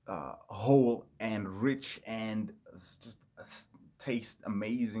 whole and rich and just taste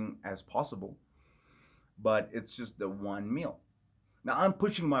amazing as possible. But it's just the one meal. Now I'm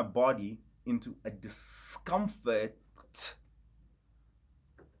pushing my body into a discomfort,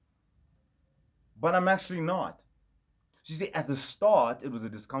 but I'm actually not. So you see, at the start, it was a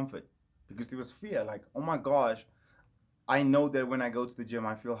discomfort because there was fear. Like, oh my gosh, I know that when I go to the gym,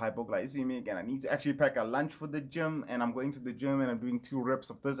 I feel hypoglycemic and I need to actually pack a lunch for the gym. And I'm going to the gym and I'm doing 2 reps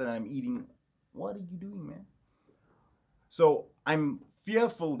of this and I'm eating. What are you doing, man? So I'm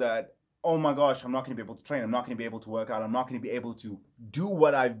fearful that, oh my gosh, I'm not going to be able to train. I'm not going to be able to work out. I'm not going to be able to do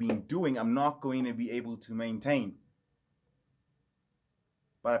what I've been doing. I'm not going to be able to maintain.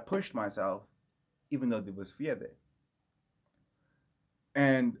 But I pushed myself, even though there was fear there.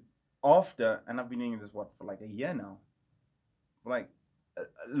 And and I've been doing this what for like a year now, like a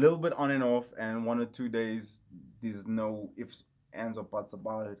little bit on and off, and 1 or 2 days there's no ifs, ands, or buts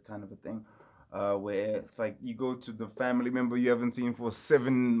about it, kind of a thing. Where it's like you go to the family member you haven't seen for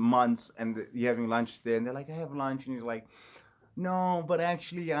 7 months, and you're having lunch there, and they're like, "I have lunch," and he's like, "No, but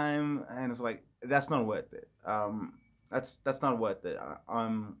actually and it's like that's not worth it. That's not worth it.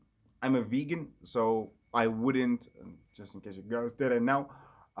 I'm a vegan, so I wouldn't. Just in case you guys didn't know,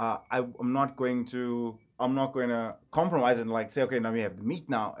 I'm not going to compromise and like say, okay, now we have the meat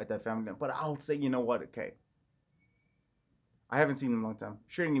now at that family. But I'll say, you know what? Okay, I haven't seen him in a long time.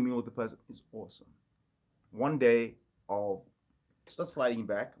 Sharing a meal with the person is awesome. One day of start sliding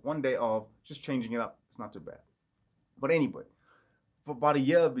back. One day of just changing it up. It's not too bad. But anyway, for about a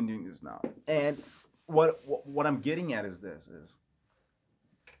year I've been doing this now, and what I'm getting at is this: is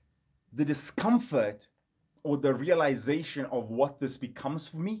the discomfort or the realization of what this becomes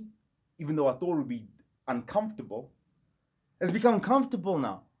for me, even though I thought it would be uncomfortable, has become comfortable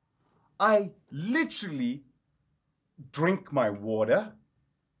now. I literally drink my water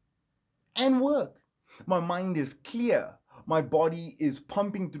and work. My mind is clear. My body is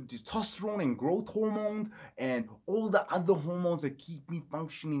pumping through testosterone and growth hormones and all the other hormones that keep me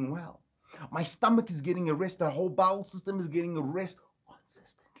functioning well. My stomach is getting a rest. The whole bowel system is getting a rest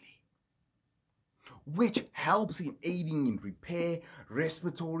consistently, which helps in aiding in repair,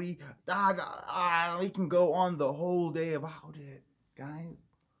 respiratory. We can go on the whole day about it, guys.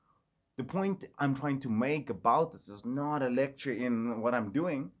 The point I'm trying to make about this is not a lecture in what I'm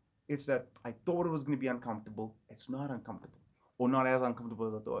doing. It's that I thought it was going to be uncomfortable. It's not uncomfortable, or not as uncomfortable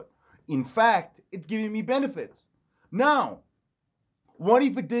as I thought. In fact, it's giving me benefits. Now, what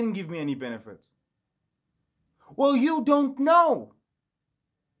if it didn't give me any benefits? Well, you don't know.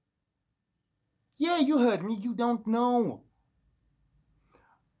 Yeah, you heard me. You don't know.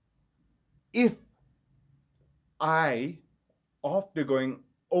 If I, after going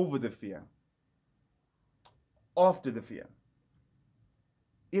over the fear, after the fear,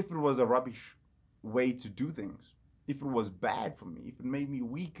 if it was a rubbish way to do things, if it was bad for me, if it made me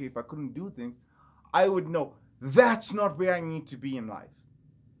weaker, if I couldn't do things, I would know that's not where I need to be in life.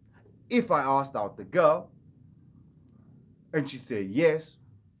 If I asked out the girl and she said yes,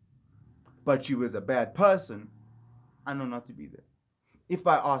 but she was a bad person, I know not to be there. If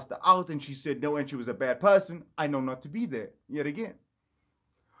I asked her out and she said no and she was a bad person, I know not to be there yet again.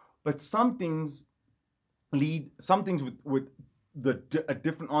 But some things with a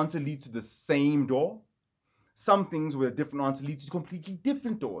different answer leads to the same door. Some things with a different answer leads to completely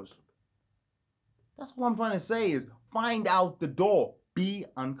different doors. That's what I'm trying to say is find out the door. Be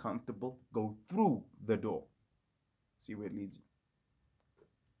uncomfortable. Go through the door. See where it leads you.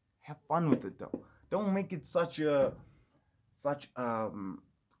 Have fun with it though. Don't make it such a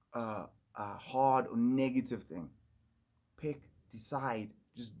hard or negative thing. Pick, decide,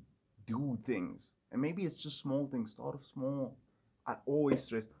 just do things. And maybe it's just small things. Start off small. I always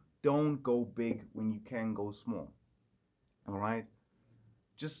stress, don't go big when you can go small. All right?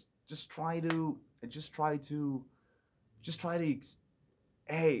 Just try to just try to just try to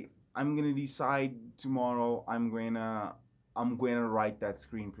hey, I'm going to decide tomorrow I'm going to write that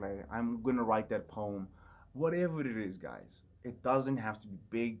screenplay. I'm going to write that poem. Whatever it is, guys. It doesn't have to be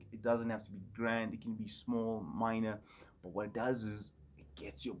big. It doesn't have to be grand. It can be small, minor. But what it does is it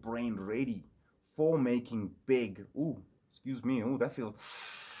gets your brain ready for making big. Ooh, excuse me. Ooh, that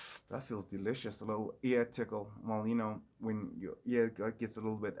feels delicious. A little ear tickle. Well, when your ear gets a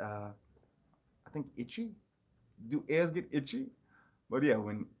little bit I think itchy. Do ears get itchy? But yeah,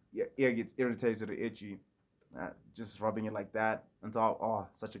 when your ear gets irritated or itchy, just rubbing it like that on top, oh,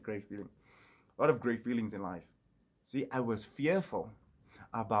 such a great feeling. A lot of great feelings in life. See, I was fearful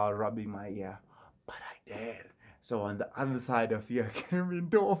about rubbing my ear, but I did. So on the other side of fear came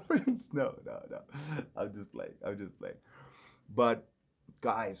endorphins. No, no, no. I'm just playing. I'm just playing. But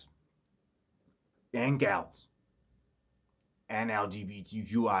guys and gals and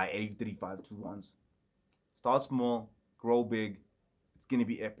LGBTQI 83521s, start small, grow big. It's gonna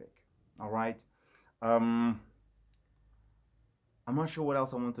be epic. All right. Um, I'm not sure what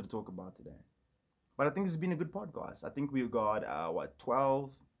else I wanted to talk about today, but I think it's been a good podcast. I think we've got 12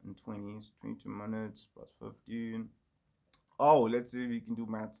 and 20s, 22 minutes plus 15. Oh, let's see if we can do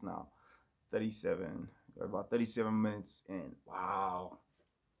maths now. 37. We're about 37 minutes in. Wow.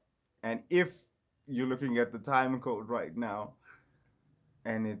 And if you're looking at the time code right now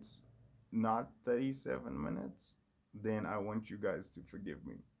and it's not 37 minutes, then I want you guys to forgive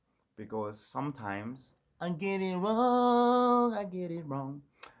me because sometimes I get it wrong. I get it wrong.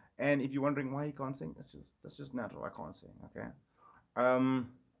 And if you're wondering why you can't sing, that's just natural. I can't sing. Okay. Um.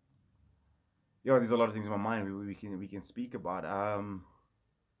 There's a lot of things in my mind we can speak about.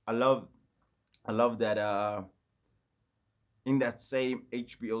 I love I love that in that same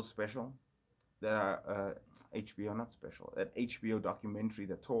HBO special that HBO not special that HBO documentary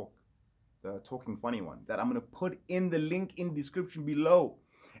that the Talking Funny one that I'm gonna put in the link in description below.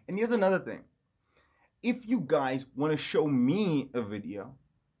 And here's another thing: if you guys want to show me a video,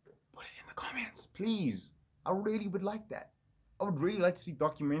 put it in the comments, please. I really would like that. I would really like to see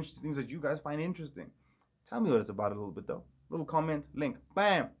documentaries, things that you guys find interesting. Tell me what it's about a little bit though. Little comment, link,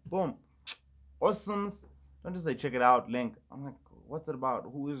 bam, boom, awesome. Don't just say check it out, link. I'm like, what's it about?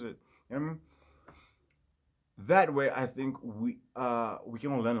 Who is it? You know what I mean? That way, I think we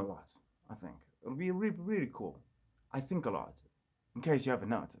can all learn a lot. I think it'll be really really cool. I think a lot. In case you haven't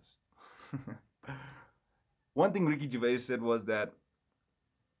noticed. One thing Ricky Gervais said was that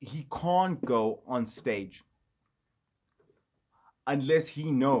he can't go on stage unless he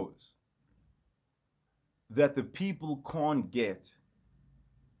knows that the people can't get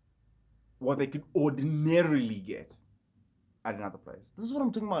what they could ordinarily get at another place. This is what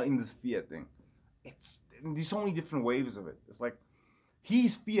I'm talking about in this fear thing. It's There's so many different waves of it. It's like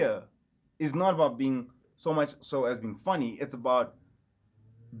his fear is not about being so much so as being funny. It's about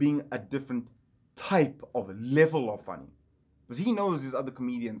being a different type of level of funny. Because he knows there's other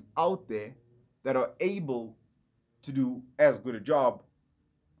comedians out there that are able to do as good a job.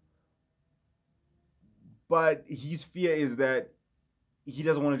 But his fear is that he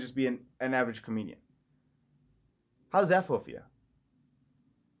doesn't want to just be an average comedian. How's that for fear?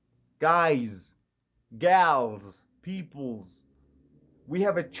 Guys, gals, peoples, we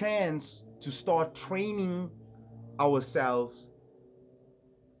have a chance to start training ourselves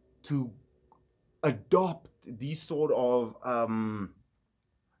to adopt these sort of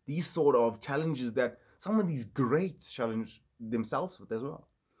challenges that some of these greats challenge themselves with as well.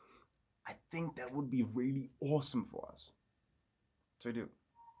 I think that would be really awesome for us to do.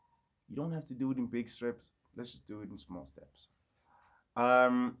 You don't have to do it in big strips. Let's just do it in small steps.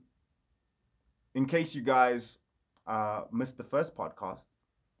 Um, in case you guys missed the first podcast,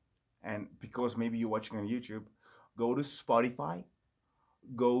 and because maybe you're watching on YouTube, go to Spotify,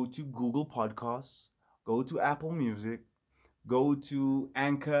 go to Google Podcasts, go to Apple Music, go to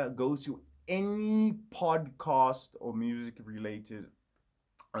Anchor, go to any podcast or music related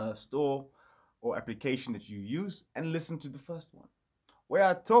store or application that you use and listen to the first one where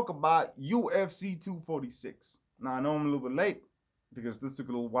I talk about UFC 246. Now I know I'm a little bit late, because this took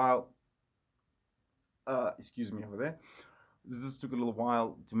a little while. Excuse me over there. This took a little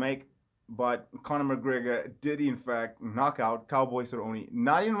while to make, but Conor McGregor did in fact knock out Cowboy Cerrone.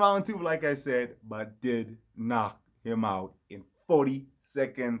 Not in round two, like I said, but did knock him out in 40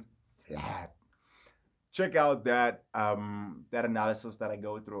 seconds flat. Check out that analysis that I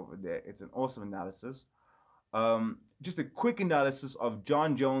go through over there. It's an awesome analysis. Just a quick analysis of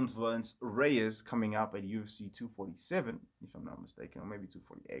John Jones versus Reyes coming up at UFC 247, if I'm not mistaken, or maybe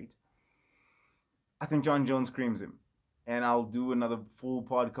 248. I think John Jones creams him. And I'll do another full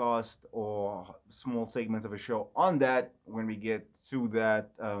podcast or small segments of a show on that when we get to that.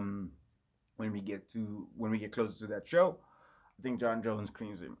 When we get closer to that show, I think John Jones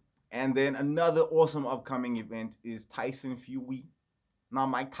creams him. And then another awesome upcoming event is Tyson Fury. Not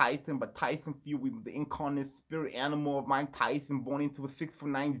Mike Tyson, but Tyson Fury, the incarnate spirit animal of Mike Tyson, born into a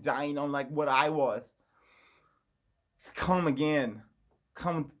 6'9" giant, unlike what I was. Come again.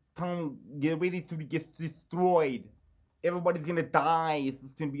 Come get ready to get destroyed. Everybody's gonna die. It's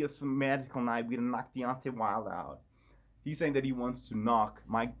gonna be a magical night. We're gonna knock Deontay Wilder out. He's saying that he wants to knock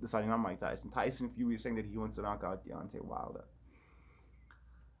not Mike Tyson. Tyson Fury is saying that he wants to knock out Deontay Wilder.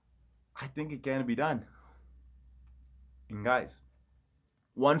 I think it can be done. And guys,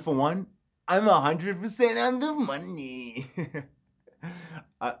 one for one, I'm 100% on the money.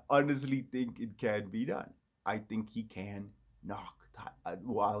 I honestly think it can be done. I think he can knock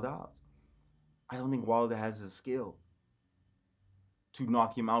Wilder out. I don't think Wilder has the skill to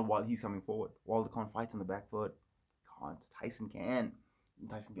knock him out while he's coming forward. Wilder can't fight on the back foot. Can't. Tyson can.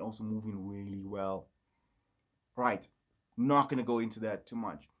 Tyson can also move in really well. Right. Not gonna go into that too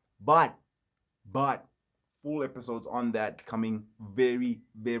much. But full episodes on that coming very,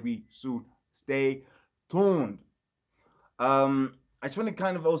 very soon. Stay tuned. I just want to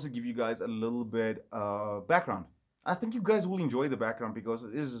kind of also give you guys a little bit background. I think you guys will enjoy the background because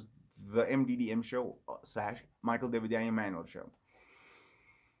it is the MDDM show / Michael David Daniel Emanuel show.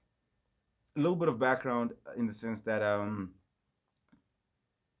 A little bit of background in the sense that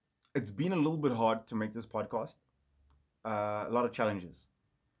it's been a little bit hard to make this podcast. A lot of challenges.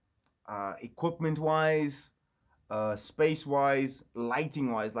 Equipment wise, space wise,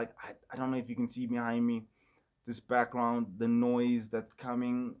 lighting wise. Like I don't know if you can see behind me this background, the noise that's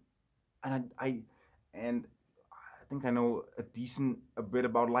coming, and I think I know a bit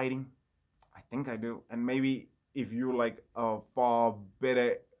about lighting. I think I do, and maybe if you're like a far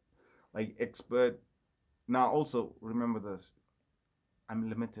better like expert. Now also remember this: I'm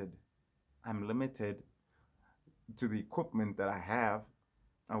limited. I'm limited to the equipment that I have.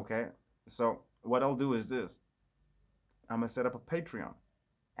 Okay, so what I'll do is this: I'm gonna set up a Patreon.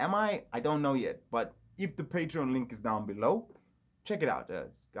 Am I? I don't know yet, but if the Patreon link is down below, check it out,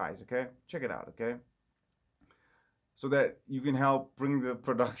 guys. Okay, check it out. Okay, so that you can help bring the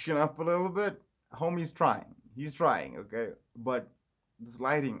production up a little bit. Homie's trying. He's trying. Okay, but this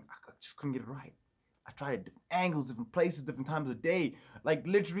lighting, I just couldn't get it right. I tried different angles, different places, different times of day. Like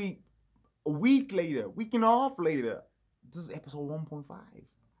literally a week later, week and a half later, this is episode 1.5.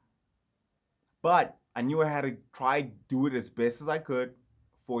 But I knew I had to try do it as best as I could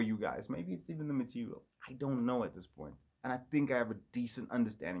for you guys. Maybe it's even the material. I don't know at this point. And I think I have a decent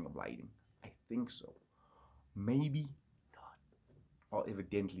understanding of lighting. I think so. Maybe not. Well,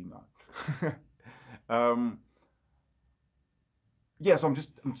 evidently not. Yeah, so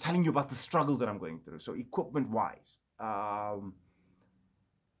I'm telling you about the struggles that I'm going through. So equipment wise,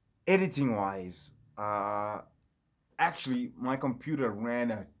 editing wise, actually my computer ran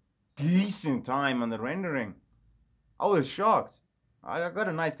a decent time on the rendering. I was shocked. I got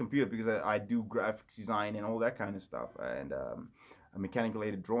a nice computer because I do graphics design and all that kind of stuff and mechanical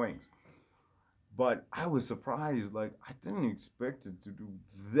aided drawings. But I was surprised. Like I didn't expect it to do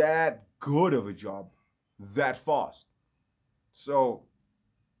that good of a job that fast. So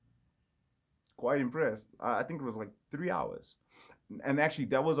quite impressed. I think it was like 3 hours. And actually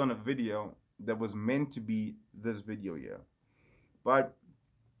that was on a video that was meant to be this video here. But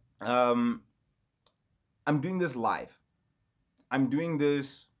um, I'm doing this live. I'm doing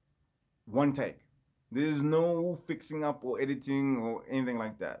this one take. There's no fixing up or editing or anything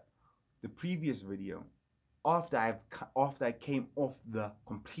like that. The previous video, after I came off the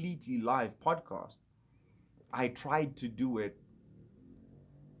completely live podcast, I tried to do it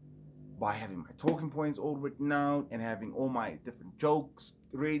by having my talking points all written out and having all my different jokes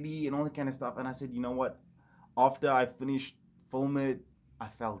ready and all that kind of stuff. And I said, you know what? After I finished filming it, I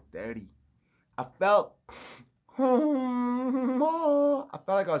felt dirty. I felt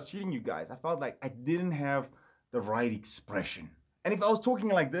like I was cheating you guys. I felt like I didn't have the right expression. And if I was talking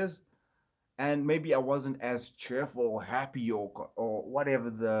like this and maybe I wasn't as cheerful or happy or whatever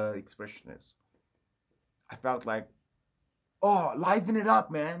the expression is. I felt like, oh, liven it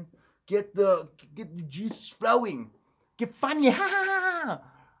up, man. Get the juices flowing. Get funny, ha ha ha.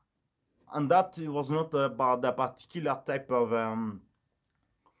 And that was not about the particular type of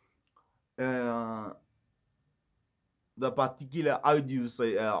uh, the particular, how do you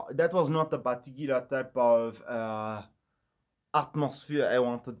say, that was not a particular type of atmosphere I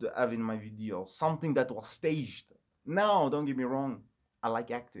wanted to have in my video. Something that was staged. No, don't get me wrong. I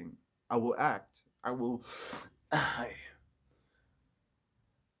like acting. I will act. I will.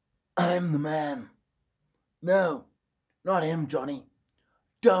 I'm the man. No, not him, Johnny.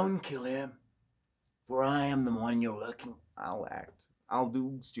 Don't kill him, for I am the one you're looking. I'll act. I'll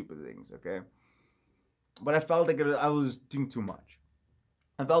do stupid things, okay? But I felt like I was doing too much.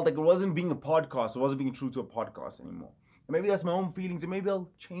 I felt like it wasn't being a podcast. It wasn't being true to a podcast anymore. And maybe that's my own feelings, and maybe I'll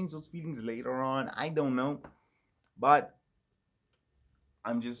change those feelings later on. I don't know. But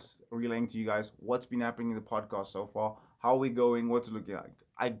I'm just relaying to you guys what's been happening in the podcast so far, how we're going, what's it looking like.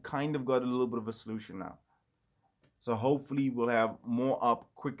 I kind of got a little bit of a solution now. So hopefully we'll have more up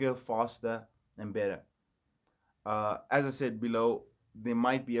quicker, faster, and better. As I said below, there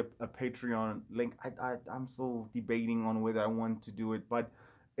might be a Patreon link. I'm still debating on whether I want to do it, but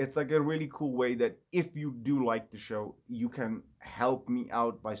it's like a really cool way that if you do like the show, you can help me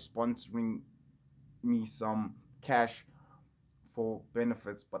out by sponsoring me some cash for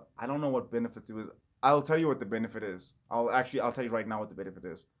benefits. But I don't know what benefits it is. I'll tell you what the benefit is. I'll tell you right now what the benefit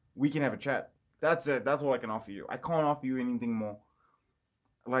is. We can have a chat. That's it. That's all I can offer you. I can't offer you anything more.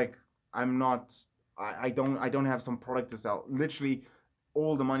 Like, I'm not. I don't have some product to sell. Literally,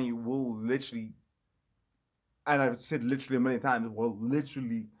 all the money will literally, and I've said literally a million times, will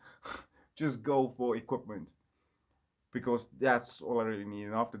literally just go for equipment, because that's all I really need.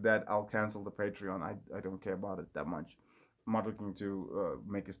 And after that, I'll cancel the Patreon. I don't care about it that much. I'm not looking to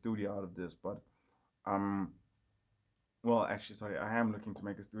make a studio out of this, but um, well, actually, sorry, I am looking to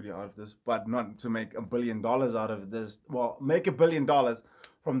make a studio out of this, but not to make $1 billion out of this. Well, make $1 billion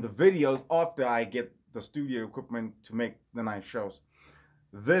from the videos after I get the studio equipment to make the nice shows.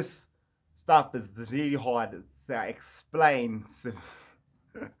 This stuff is really hard to explain.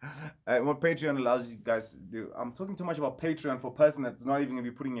 What Patreon allows you guys to do. I'm talking too much about Patreon for a person that's not even going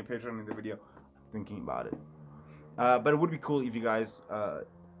to be putting a Patreon in the video. I'm thinking about it. But it would be cool if you guys,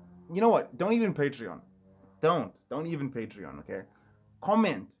 you know what? Don't even Patreon. Don't even Patreon, okay?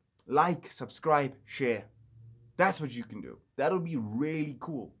 Comment, like, subscribe, share. That's what you can do. That'll be really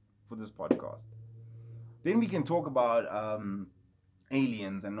cool for this podcast. Then we can talk about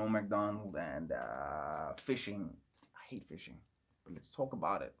aliens and Norm Macdonald and fishing. I hate fishing, but let's talk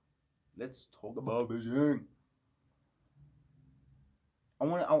about it. Let's talk about fishing.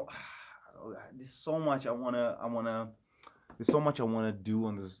 There's so much there's so much I wanna do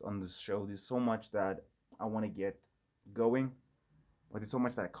on this show. There's so much that I wanna get going, but there's so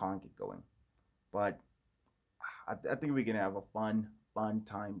much that I can't get going. But I think we can have a fun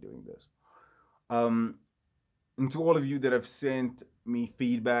time doing this. And to all of you that have sent me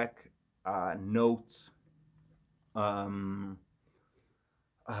feedback, notes, um,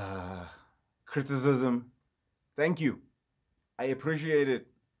 criticism, thank you. I appreciate it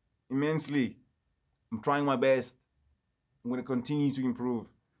immensely. I'm trying my best. I'm going to continue to improve.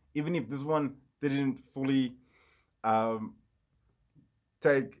 Even if this one didn't fully um,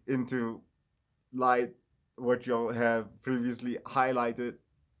 take into light what y'all have previously highlighted,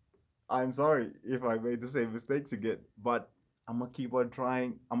 I'm sorry if I made the same mistakes again, but I'm gonna keep on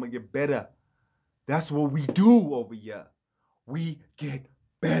trying. I'm gonna get better. That's what we do over here. We get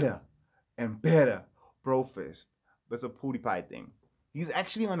better and better. Brofist. That's a PewDiePie thing. He's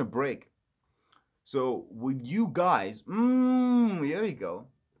actually on a break. So would you guys, here we go.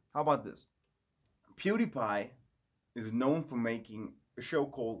 How about this? PewDiePie is known for making a show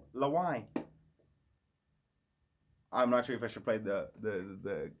called Lawai. I'm not sure if I should play the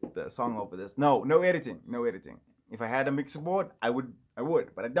song over this. No editing, no editing. If I had a mixer board, I would,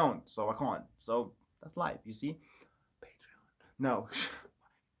 but I don't, so I can't. So that's life, you see. Patreon. No.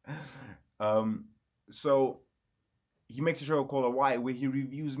 So he makes a show called Why, where he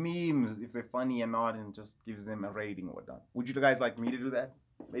reviews memes if they're funny or not, and just gives them a rating or whatnot. Would you guys like me to do that?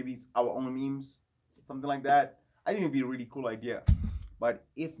 Maybe it's our own memes, something like that. I think it'd be a really cool idea. But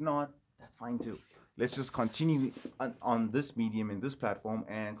if not, that's fine too. Let's just continue on this medium, in this platform,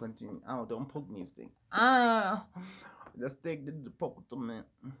 and continue. Oh, don't poke me, stick. The stick did the poke to me.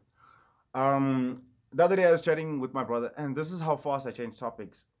 The other day I was chatting with my brother, and this is how fast I change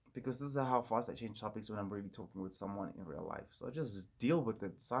topics. Because this is how fast I change topics when I'm really talking with someone in real life. So just deal with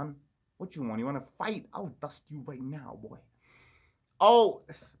it, son. What you want? You want to fight? I'll dust you right now, boy. Oh,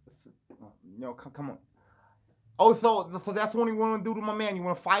 no, come on. Oh, so that's what you want to do to my man. You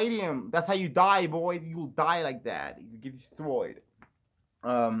want to fight him. That's how you die, boy. You'll die like that. You get destroyed.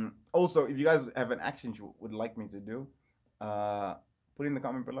 Also, if you guys have an accent you would like me to do, uh, put in the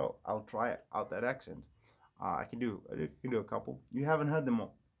comment below. I'll try out that accent. I can do a couple. You haven't heard them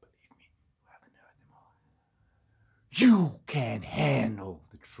all. Believe me, you haven't heard them all. You can handle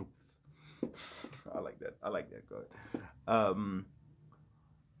the truth. I like that. I like that. Good. Um,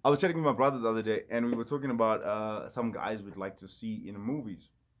 I was chatting with my brother the other day, and we were talking about some guys we'd like to see in movies.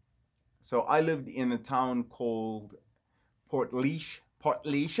 So I lived in a town called Portlaoise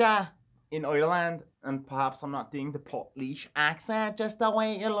in Ireland, and perhaps I'm not doing the Portlaoise accent just the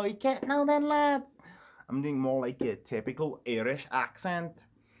way you like it now then, lads. I'm doing more like a typical Irish accent,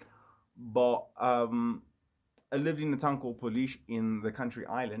 but I lived in a town called Portlaoise in the country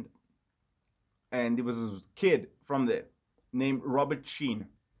Ireland, and there was this kid from there named Robert Sheen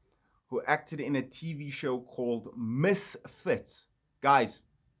who acted in a TV show called Misfits. Guys,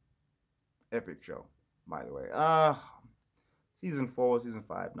 epic show, by the way. Season 4, season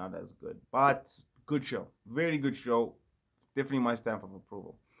 5, not as good, but good show, very good show. Definitely my stamp of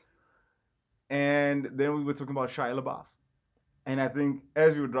approval. And then we were talking about Shia LaBeouf. And I think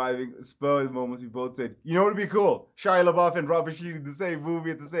as we were driving, spur of the moment, we both said, you know what would be cool? Shia LaBeouf and Robert Sheen in the same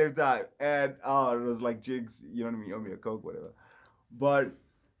movie at the same time. And oh, it was like jigs, you know what I mean? Owe me a Coke, whatever. But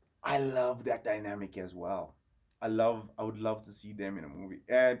I love that dynamic as well. I would love to see them in a movie.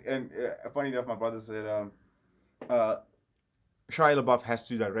 And funny enough, my brother said, uh, Shia LaBeouf has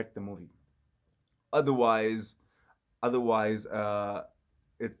to direct the movie. Otherwise, otherwise,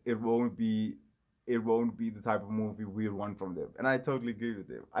 it won't be the type of movie we want from them. And I totally agree with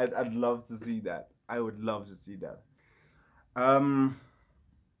him. I'd love to see that. I would love to see that. Um,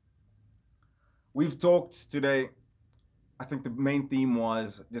 we've talked today. I think the main theme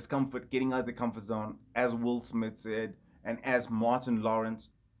was discomfort, getting out of the comfort zone, as Will Smith said, and as Martin Lawrence,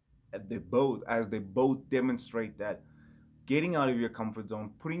 as they both demonstrate that getting out of your comfort zone,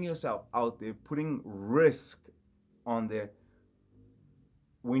 putting yourself out there, putting risk on there,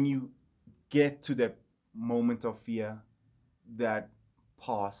 when you get to that moment of fear, that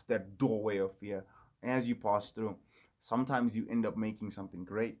that doorway of fear, and as you pass through, sometimes you end up making something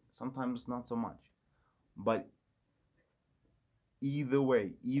great, sometimes not so much. But either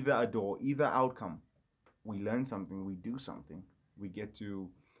way, either a door, either outcome, we learn something, we do something, we get to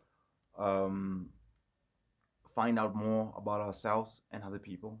um, find out more about ourselves and other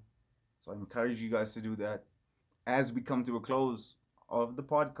people. So I encourage you guys to do that. As we come to a close of the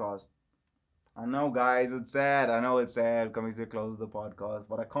podcast, I know, guys, it's sad. I know it's sad coming to a close of the podcast,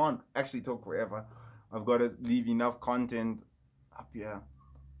 but I can't actually talk forever. I've got to leave enough content up here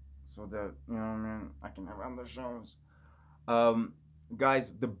so that, you know what I mean, I can have other shows. Um,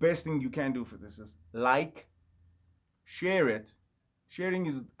 Guys, the best thing you can do for this is like, share it. Sharing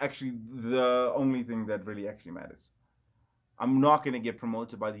is actually the only thing that really actually matters. I'm not gonna get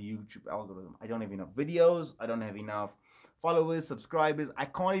promoted by the YouTube algorithm. I don't have enough videos. I don't have enough followers, subscribers. I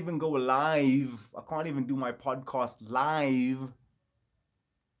can't even go live. I can't even do my podcast live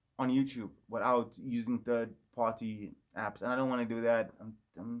on YouTube without using third-party apps, and I don't want to do that.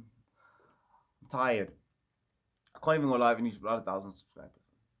 I'm tired. I can't even go live on YouTube without 1,000 subscribers.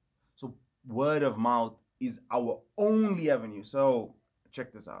 So word of mouth is our only avenue. So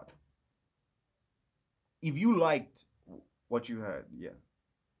check this out. If you liked what you heard, yeah,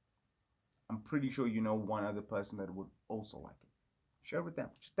 I'm pretty sure you know one other person that would also like it. Share it with them.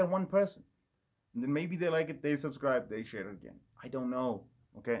 Just that one person. And then maybe they like it, they subscribe, they share it again. I don't know.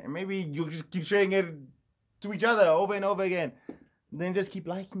 Okay? And maybe you'll just keep sharing it to each other over and over again. Then just keep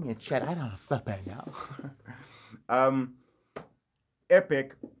liking it. Shit, I don't know by now. um,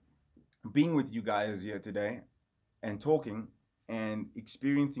 Epic being with you guys here today and talking and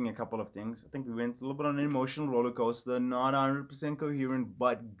experiencing a couple of things. I think we went a little bit on an emotional roller coaster, not 100% coherent,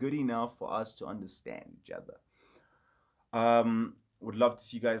 but good enough for us to understand each other. Would love to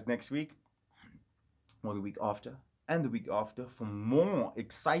see you guys next week or the week after and the week after for more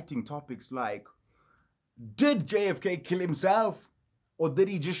exciting topics like, did JFK kill himself, or did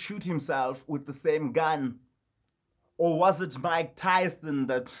he just shoot himself with the same gun, or was it Mike Tyson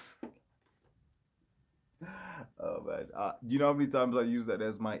that oh man, do you know how many times I use that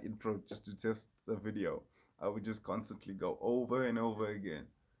as my intro just to test the video? I would just constantly go over and over again.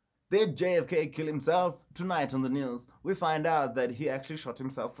 Did JFK kill himself? Tonight on the news, we find out that he actually shot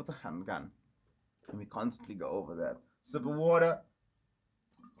himself with a handgun. And we constantly go over that. Sip of water.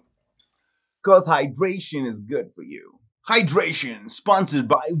 Because hydration is good for you. Hydration, sponsored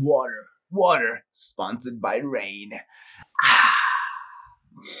by water. water sponsored by Rain.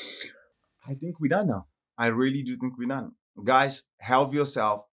 I think we're done now. I really do think we're done. Guys, have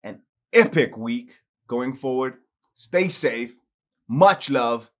yourself an epic week going forward. Stay safe. Much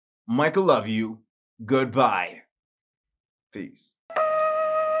love. Michael, love you. Goodbye. Peace.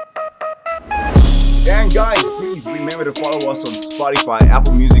 And guys, please remember to follow us on Spotify,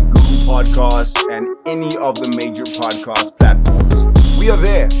 Apple Music, Google Podcasts, and any of the major podcast platforms. We are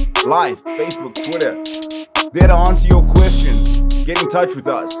there, live, Facebook, Twitter. There to answer your questions. Get in touch with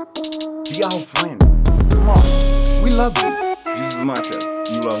us. Be our friend. Come on. We love you just as much as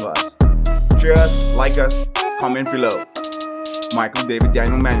you love us. Share us, like us, comment below. Michael David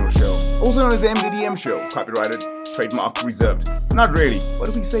Daniel Manuel Show, also known as the MDDM Show, copyrighted, trademark, reserved. Not really,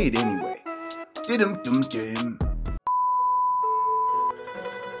 but we say it anyway. Dum-dum-dum.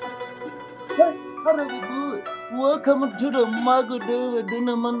 Hey, how do we do it? Welcome to the Michael David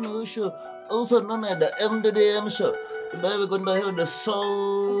Dinnerman Show, also known as the MDDM Show. Today we're going to have the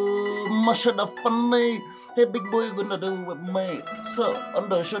so much of the funny. Hey, big boy, you're going to do with me. So, on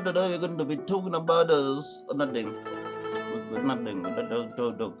the show today, we're going to be talking about nothing. Nothing.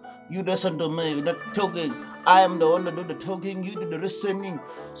 You listen to me, we're not talking. I am the one to do the talking, you do the listening.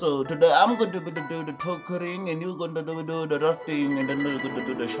 So today I'm going to do the talking and you're going to do the rotting and then you're going to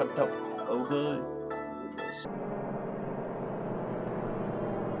do the shut up. Okay?